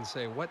quarterback and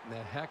say, what in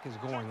the heck is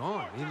going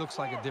on? He looks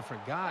like a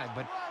different guy,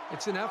 but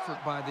it's an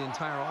effort by the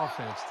entire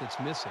offense that's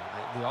missing.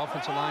 The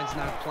offensive line's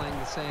not playing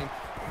the same.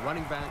 The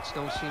running backs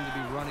don't seem to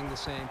be running the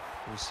same.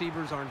 The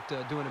receivers aren't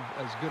doing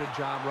as good a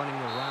job running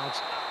their routes.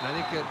 And I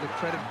think the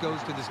credit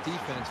goes to this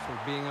defense for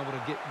being able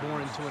to get more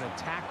into an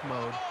attack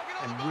mode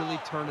and really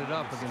turn it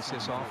up against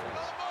this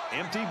offense.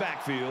 Empty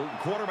backfield,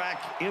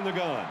 quarterback in the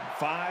gun,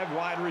 5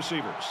 wide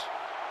receivers.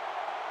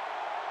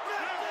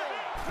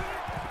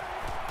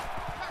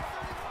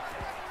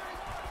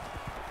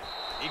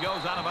 He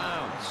goes out of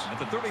bounds at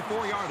the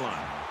 34-yard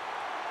line.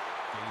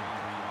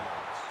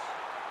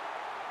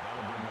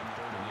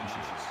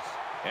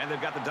 And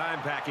they've got the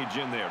dime package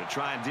in there to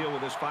try and deal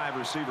with this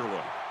 5-receiver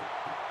look.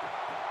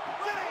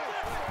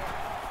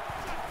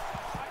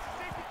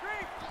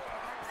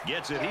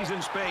 Gets it. He's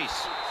in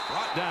space.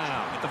 Brought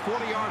down at the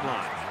 40-yard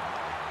line.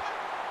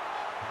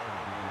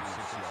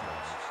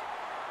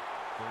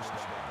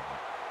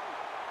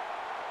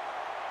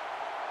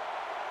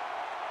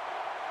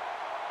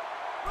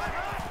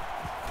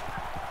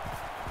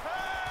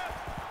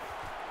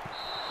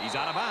 He's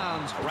out of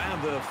bounds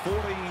around the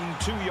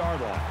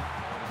 42-yard line.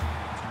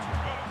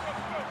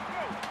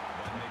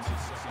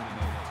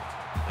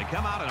 They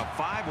come out in a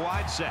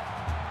 5-wide set.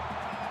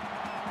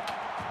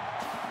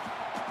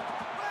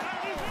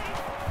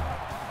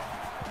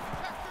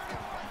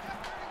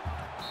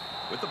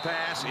 With the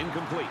pass,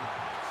 incomplete.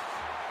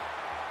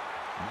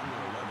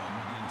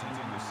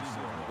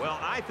 Well,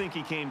 I think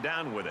he came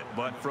down with it,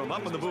 but from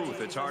up in the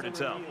booth, it's hard to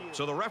tell.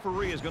 So the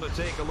referee is going to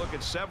take a look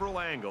at several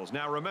angles.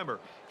 Now,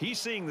 remember, he's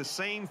seeing the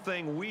same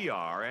thing we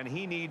are, and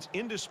he needs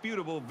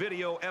indisputable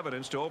video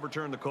evidence to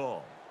overturn the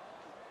call.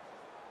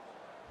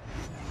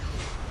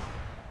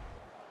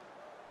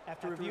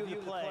 After review of the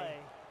play,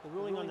 the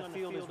ruling on the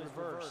field is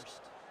reversed.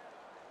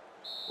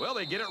 Well,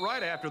 they get it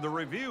right after the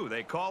review.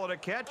 They call it a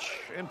catch,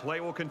 and play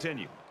will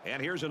continue.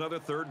 And here's another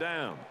third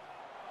down.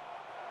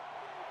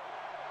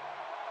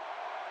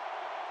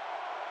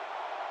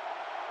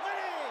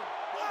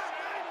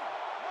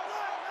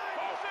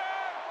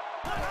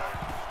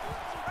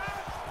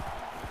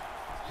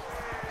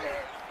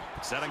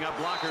 Setting up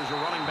blockers. The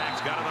running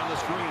back's got it on the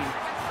screen.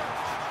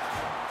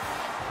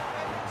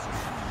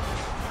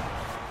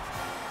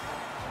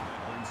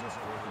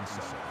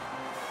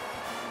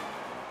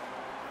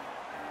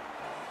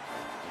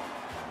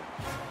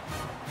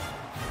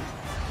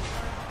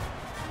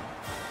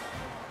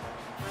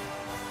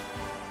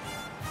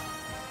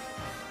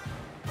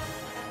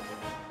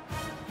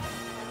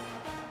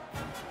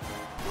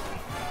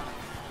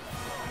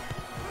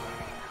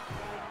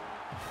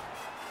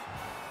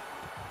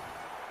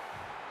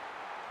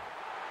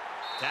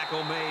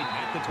 Tackle made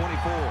at the 24.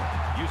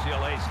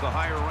 UCLA's the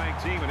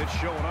higher-ranked team, and it's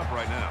showing up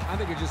right now. I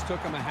think it just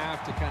took them a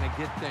half to kind of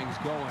get things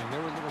going. They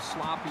were a little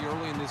sloppy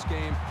early in this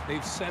game.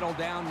 They've settled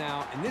down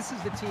now, and this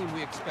is the team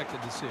we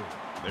expected to see.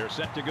 They're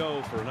set to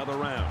go for another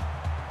round.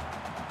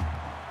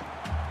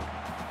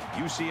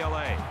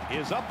 UCLA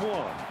is up 1.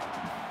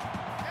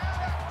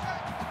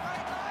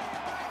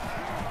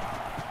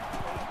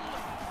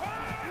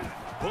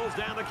 Pulls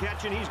down the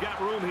catch, and he's got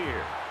room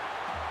here.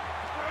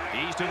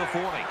 He's to the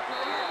 40.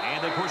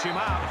 And they push him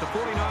out at the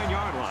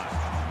 49-yard line.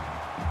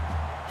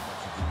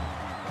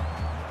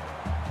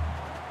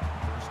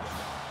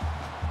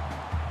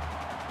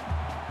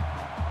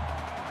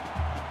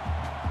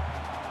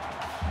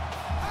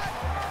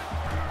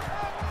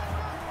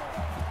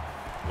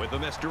 With the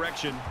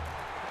misdirection.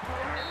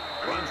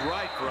 Runs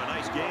right for a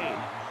nice gain.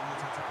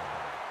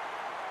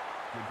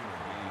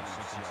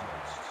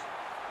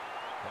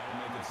 That'll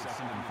make it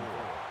 2nd and 4.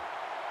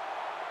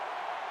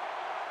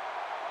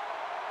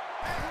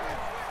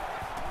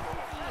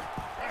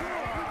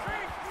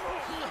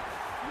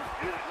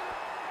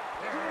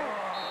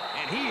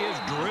 And he is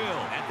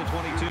drilled at the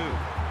 22.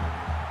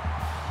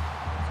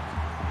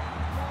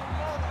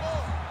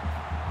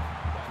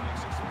 That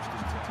makes it 1st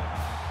and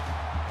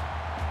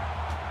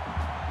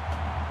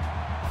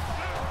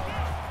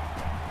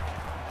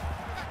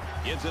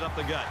 10. Gives it up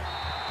the gut.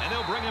 And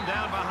they'll bring him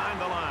down behind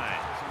the line.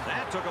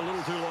 That took a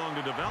little too long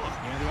to develop.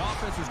 Yeah, the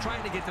offense was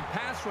trying to get the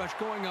pass rush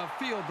going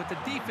upfield, but the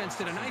defense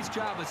did a nice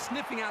job of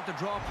sniffing out the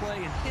draw play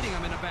and hitting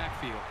them in the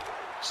backfield.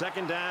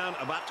 2nd down,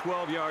 about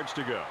 12 yards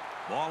to go.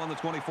 Ball on the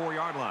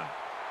 24-yard line.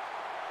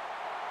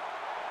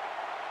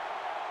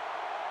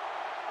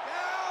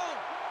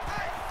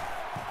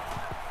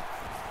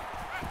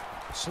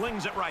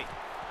 Slings it right.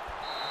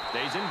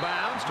 Stays in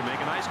bounds to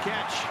make a nice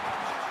catch.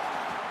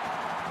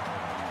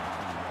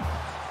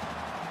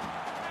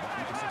 That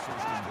makes it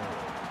 1st and goal.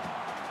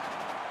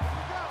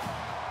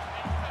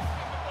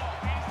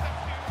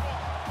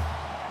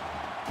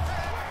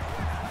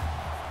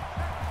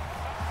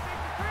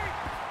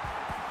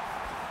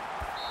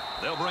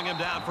 They'll bring him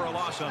down for a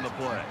loss on the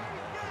play.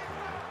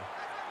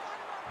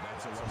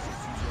 That's a loss of 2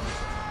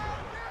 yards on the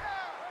play.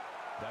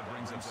 That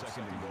brings up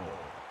 2nd and goal.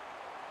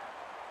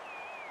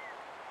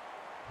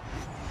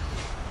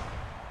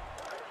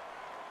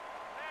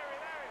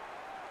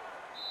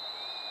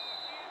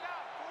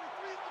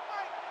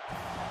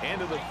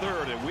 End of the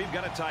 3rd, and we've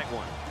got a tight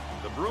one.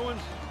 The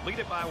Bruins lead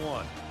it by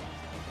 1.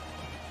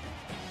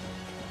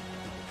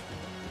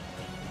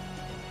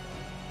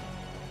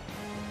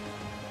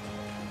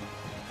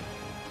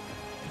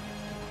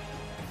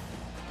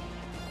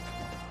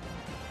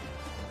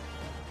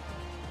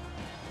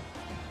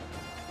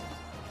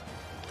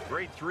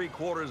 Great 3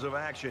 quarters of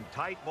action,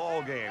 tight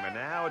ball game, and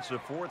now it's the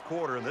 4th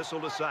quarter, and this will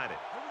decide it.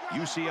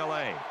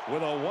 UCLA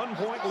with a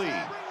 1-point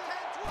lead.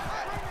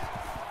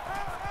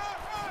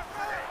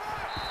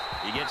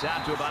 He gets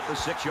out to about the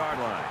 6-yard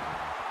line.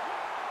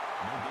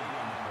 No biggie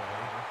on the play.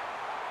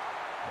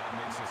 That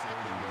makes it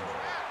 3rd and goal.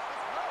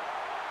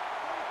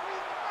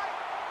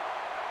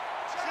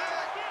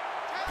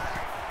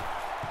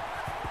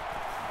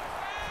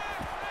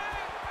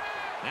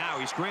 Now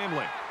he's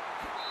scrambling.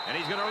 And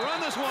he's going to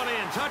run this one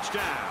in.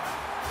 Touchdown.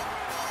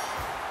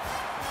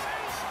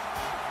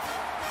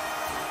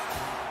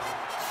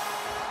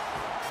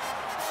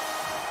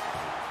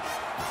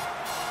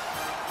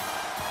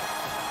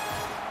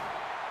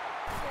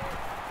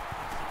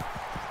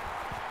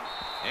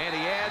 And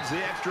he adds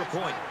the extra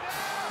point.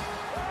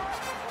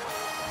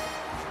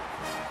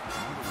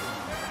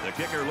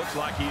 The kicker looks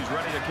like he's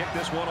ready to kick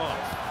this one off.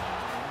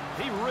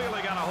 He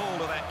really got a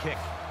hold of that kick.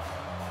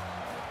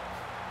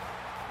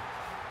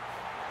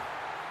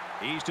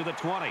 He's to the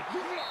 20.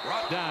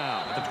 Brought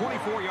down at the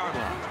 24-yard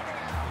line.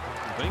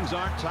 Things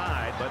aren't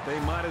tied, but they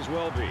might as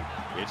well be.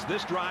 It's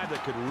this drive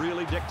that could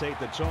really dictate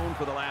the tone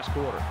for the last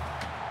quarter.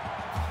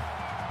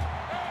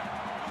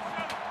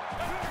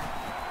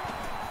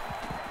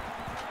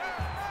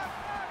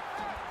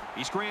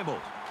 He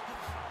scrambles.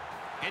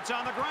 It's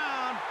on the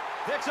ground.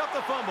 Picks up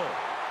the fumble.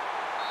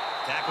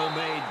 Tackle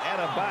made at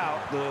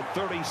about the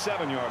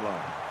 37-yard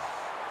line.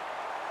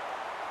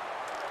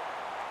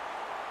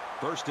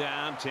 First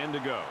down, 10 to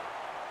go.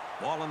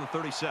 Ball on the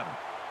 37.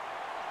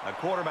 A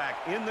quarterback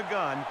in the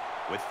gun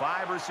with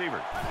 5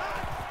 receivers.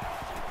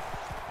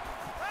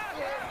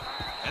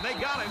 And they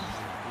got him.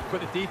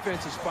 But the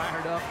defense is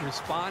fired up,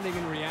 responding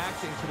and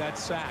reacting to that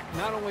sack.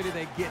 Not only do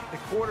they get the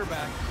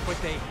quarterback, but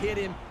they hit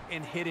him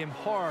and hit him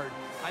hard.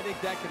 I think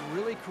that can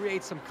really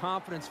create some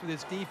confidence for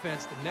this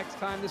defense. The next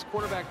time this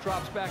quarterback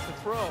drops back to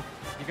throw,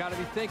 you got to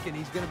be thinking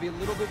he's going to be a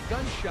little bit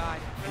gun-shy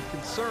and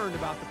concerned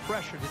about the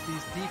pressure that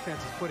these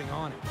defense is putting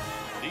on him.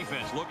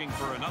 Defense looking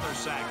for another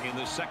sack in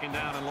this second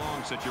down and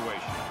long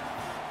situation.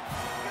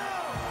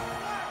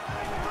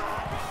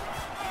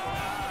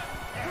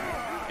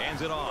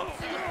 Hands it off.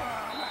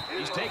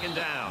 He's taken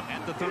down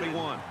at the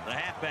 31. The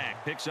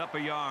halfback picks up a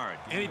yard.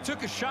 And he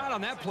took a shot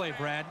on that play,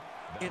 Brad.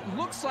 It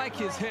looks like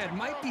his head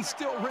might be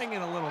still ringing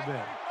a little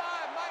bit.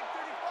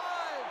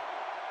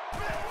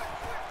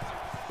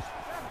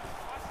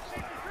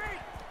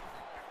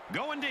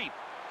 Going deep.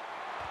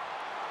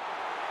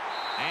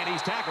 And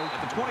he's tackled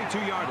at the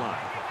 22-yard line.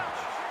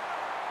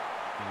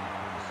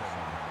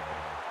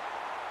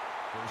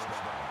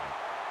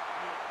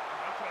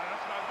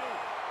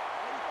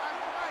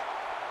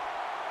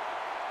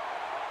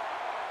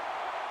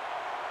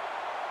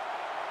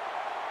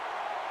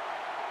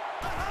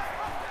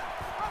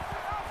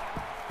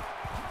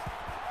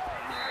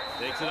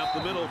 Takes it up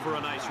the middle for a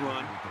nice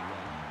run.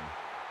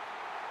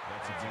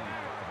 That's a team.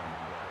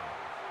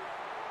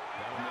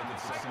 That'll make it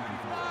second and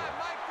 4.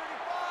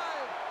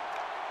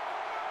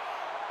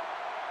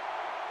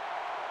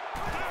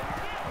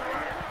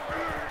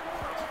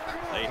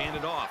 They hand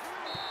it off.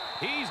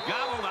 He's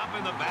gobbled up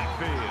in the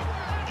backfield.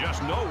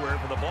 Just nowhere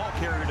for the ball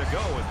carrier to go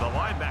as the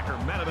linebacker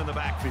met him in the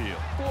backfield.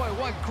 Boy,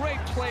 what great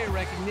play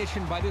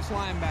recognition by this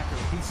linebacker.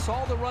 He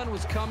saw the run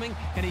was coming,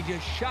 and he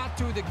just shot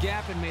through the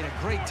gap and made a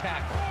great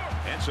tackle.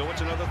 And so it's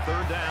another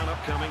third down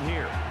upcoming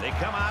here. They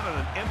come out in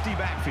an empty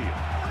backfield.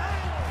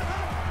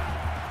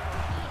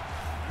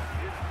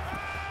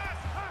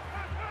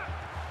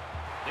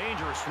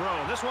 Dangerous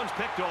throw. This one's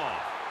picked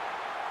off.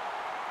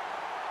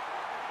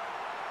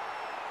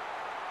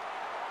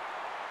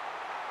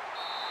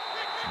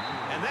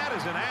 And that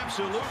is an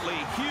absolutely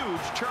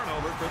huge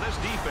turnover for this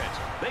defense.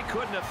 They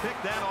couldn't have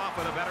picked that off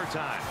at a better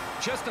time.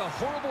 Just a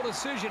horrible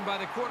decision by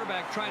the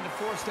quarterback trying to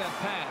force that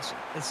pass,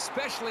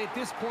 especially at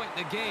this point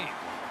in the game.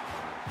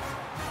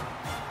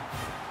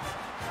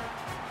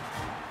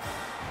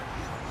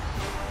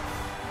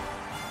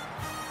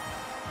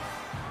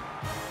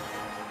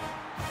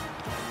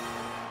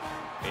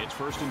 It's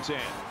 1st and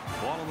 10.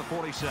 Ball on the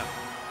 47.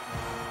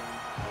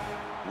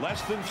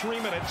 Less than 3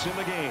 minutes in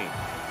the game.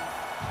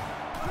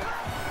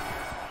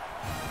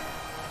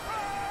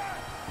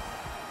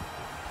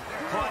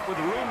 Caught with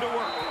room to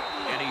work.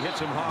 And he hits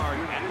him hard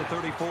at the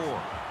 34.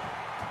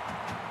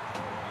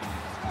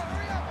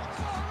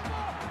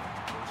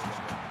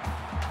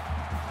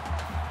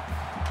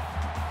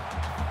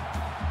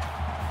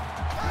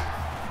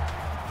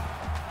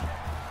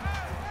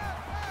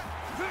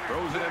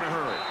 Throws it in a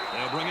hurry.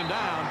 They'll bring him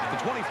down at the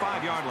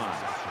 25-yard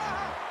line.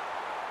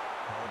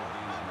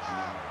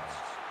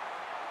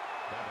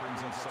 That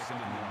brings up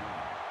second and 1.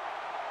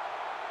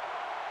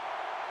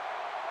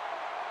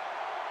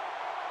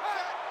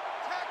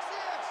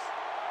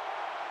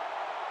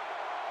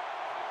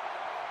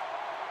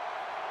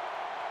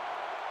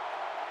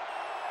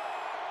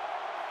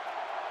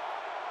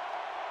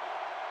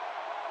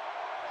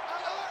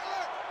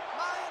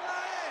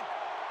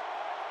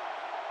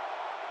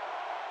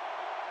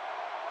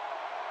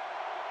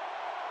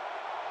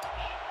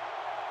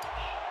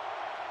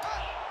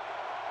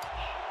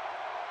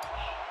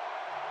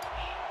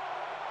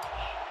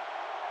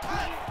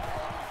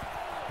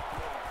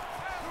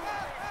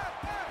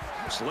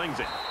 Slings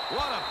it.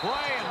 What a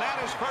play, and that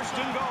is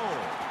 1st and goal.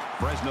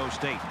 Fresno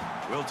State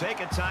will take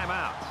a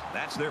timeout.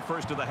 That's their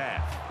first of the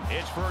half.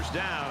 It's 1st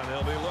down, and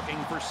they'll be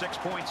looking for 6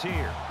 points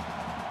here.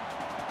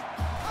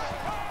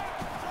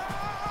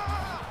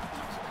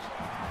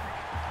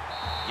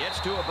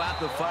 Gets to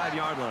about the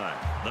 5-yard line.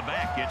 The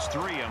back gets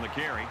 3 on the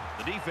carry.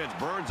 The defense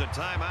burns a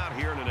timeout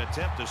here in an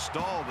attempt to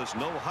stall this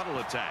no-huddle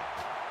attack.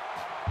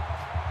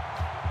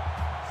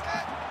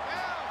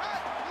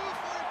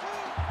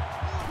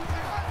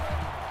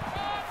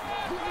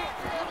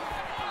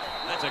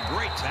 That's a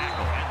great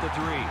tackle at the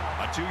 3.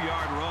 A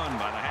 2-yard run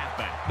by the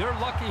halfback. They're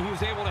lucky he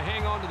was able to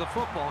hang on to the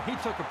football. He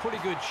took a pretty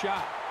good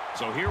shot.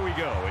 So here we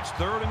go. It's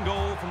 3rd and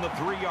goal from the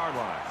 3-yard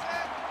line.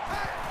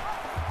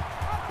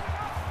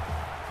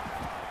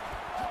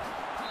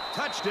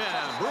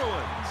 Touchdown,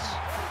 Bruins.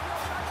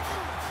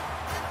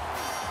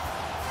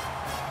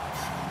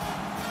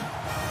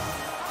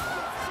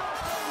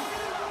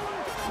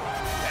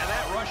 And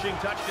that rushing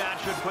touchdown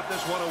should put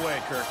this one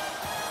away, Kirk.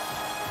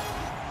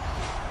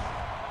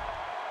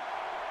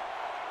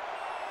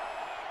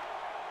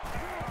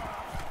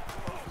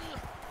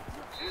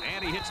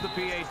 And he hits the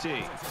PAT.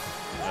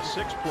 A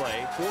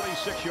 6-play,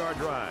 46-yard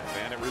drive,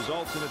 and it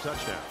results in a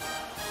touchdown.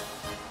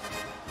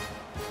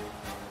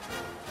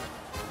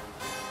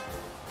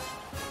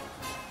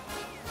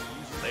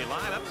 They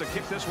line up to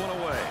kick this one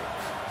away.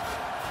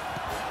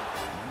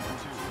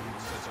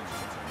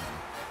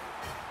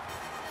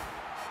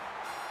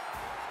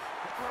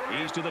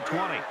 He's to the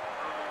 20.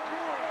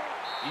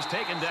 He's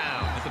taken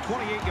down at the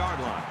 28-yard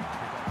line.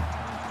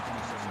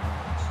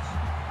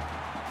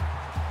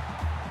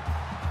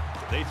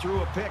 They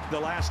threw a pick the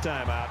last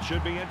time out.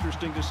 Should be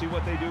interesting to see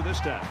what they do this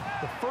time.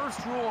 The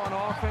first rule on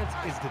offense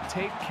is to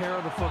take care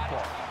of the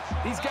football.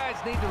 These guys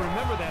need to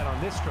remember that on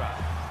this drive.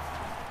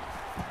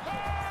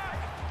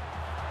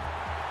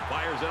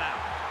 Fires it out.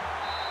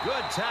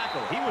 Good tackle.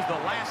 He was the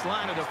last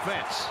line of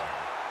defense.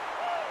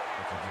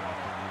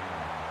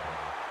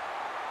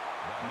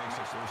 That makes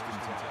it 1st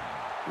and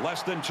 10.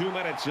 Less than 2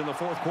 minutes in the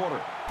 4th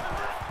quarter.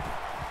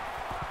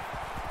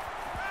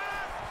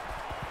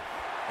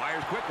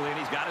 Fires quickly, and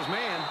he's got his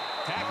man.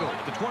 Tackled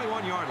at the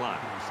 21-yard line.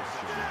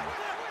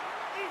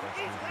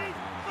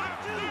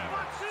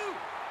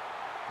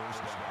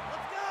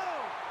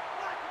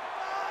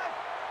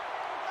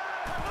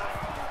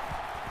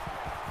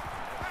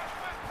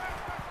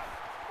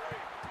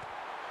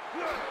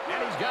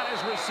 And he's got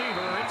his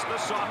receiver. It's the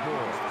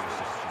sophomore.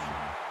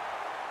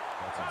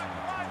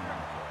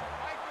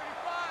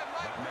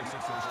 That makes it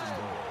 1st and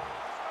goal.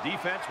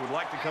 Defense would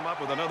like to come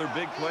up with another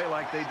big play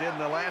like they did in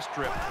the last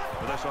trip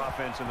for this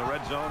offense in the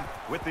red zone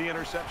with the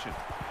interception.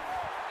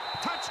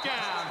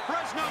 Touchdown,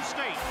 Fresno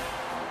State.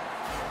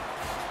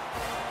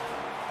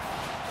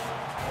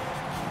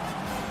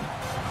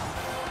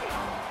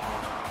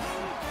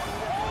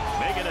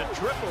 Making a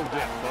triple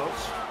dip,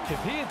 folks.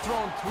 If he had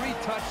thrown 3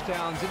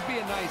 touchdowns, it'd be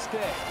a nice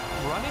day.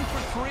 Running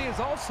for 3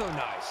 is also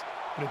nice,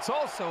 but it's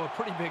also a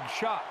pretty big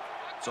shot.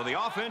 So the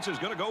offense is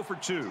going to go for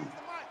 2.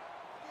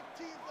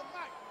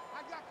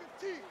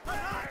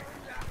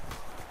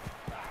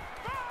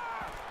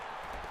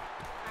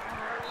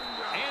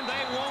 And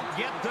they won't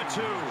get the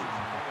 2.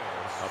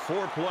 A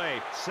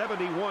 4-play,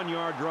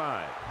 71-yard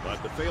drive.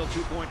 But the failed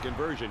 2-point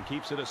conversion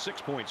keeps it a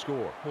 6-point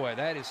score. Boy,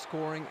 that is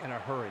scoring in a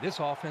hurry. This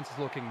offense is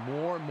looking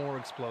more and more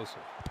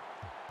explosive.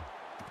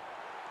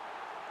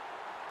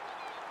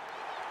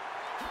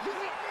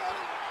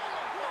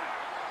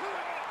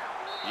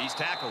 He's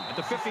tackled at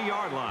the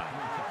 50-yard line.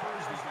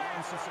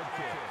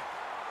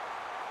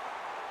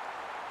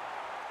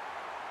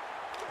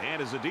 And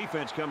as the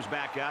defense comes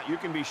back out, you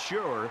can be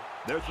sure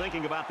they're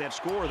thinking about that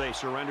score they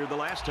surrendered the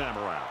last time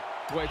around.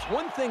 Well, it's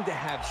one thing to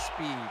have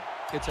speed.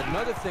 It's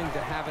another thing to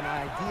have an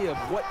idea of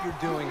what you're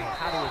doing and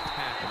how to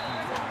attack a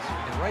defense.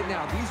 And right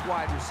now, these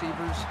wide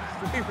receivers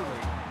clearly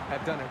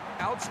have done an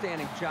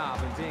outstanding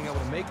job in being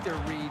able to make their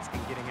reads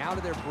and getting out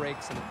of their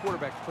breaks, and the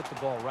quarterback put the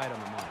ball right on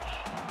the money.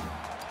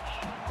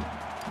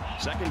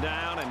 2nd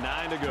down and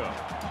 9 to go.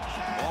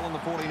 Ball on the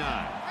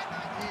 49.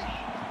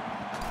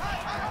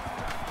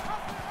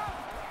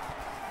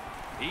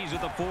 He's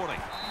at the 40.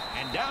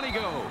 And down he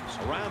goes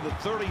around the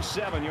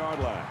 37-yard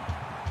line.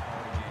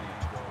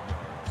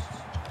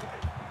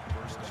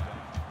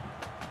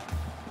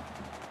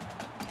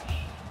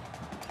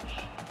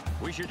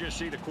 We should just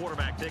see the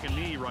quarterback take a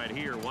knee right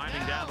here,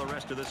 winding down the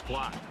rest of this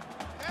clock.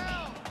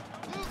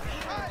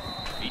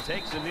 He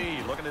takes a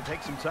knee, looking to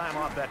take some time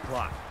off that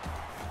clock.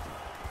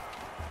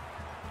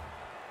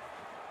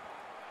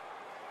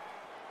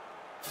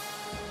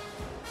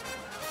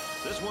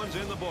 This one's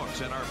in the books,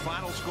 and our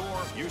final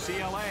score,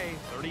 UCLA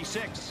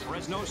 36,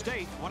 Fresno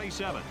State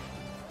 27.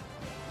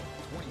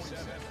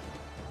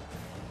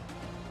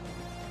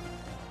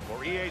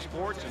 For EA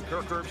Sports and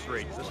Kirk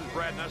Herbstreit, this is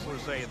Brad Nessler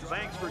saying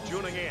thanks for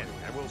tuning in,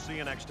 and we'll see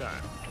you next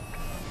time.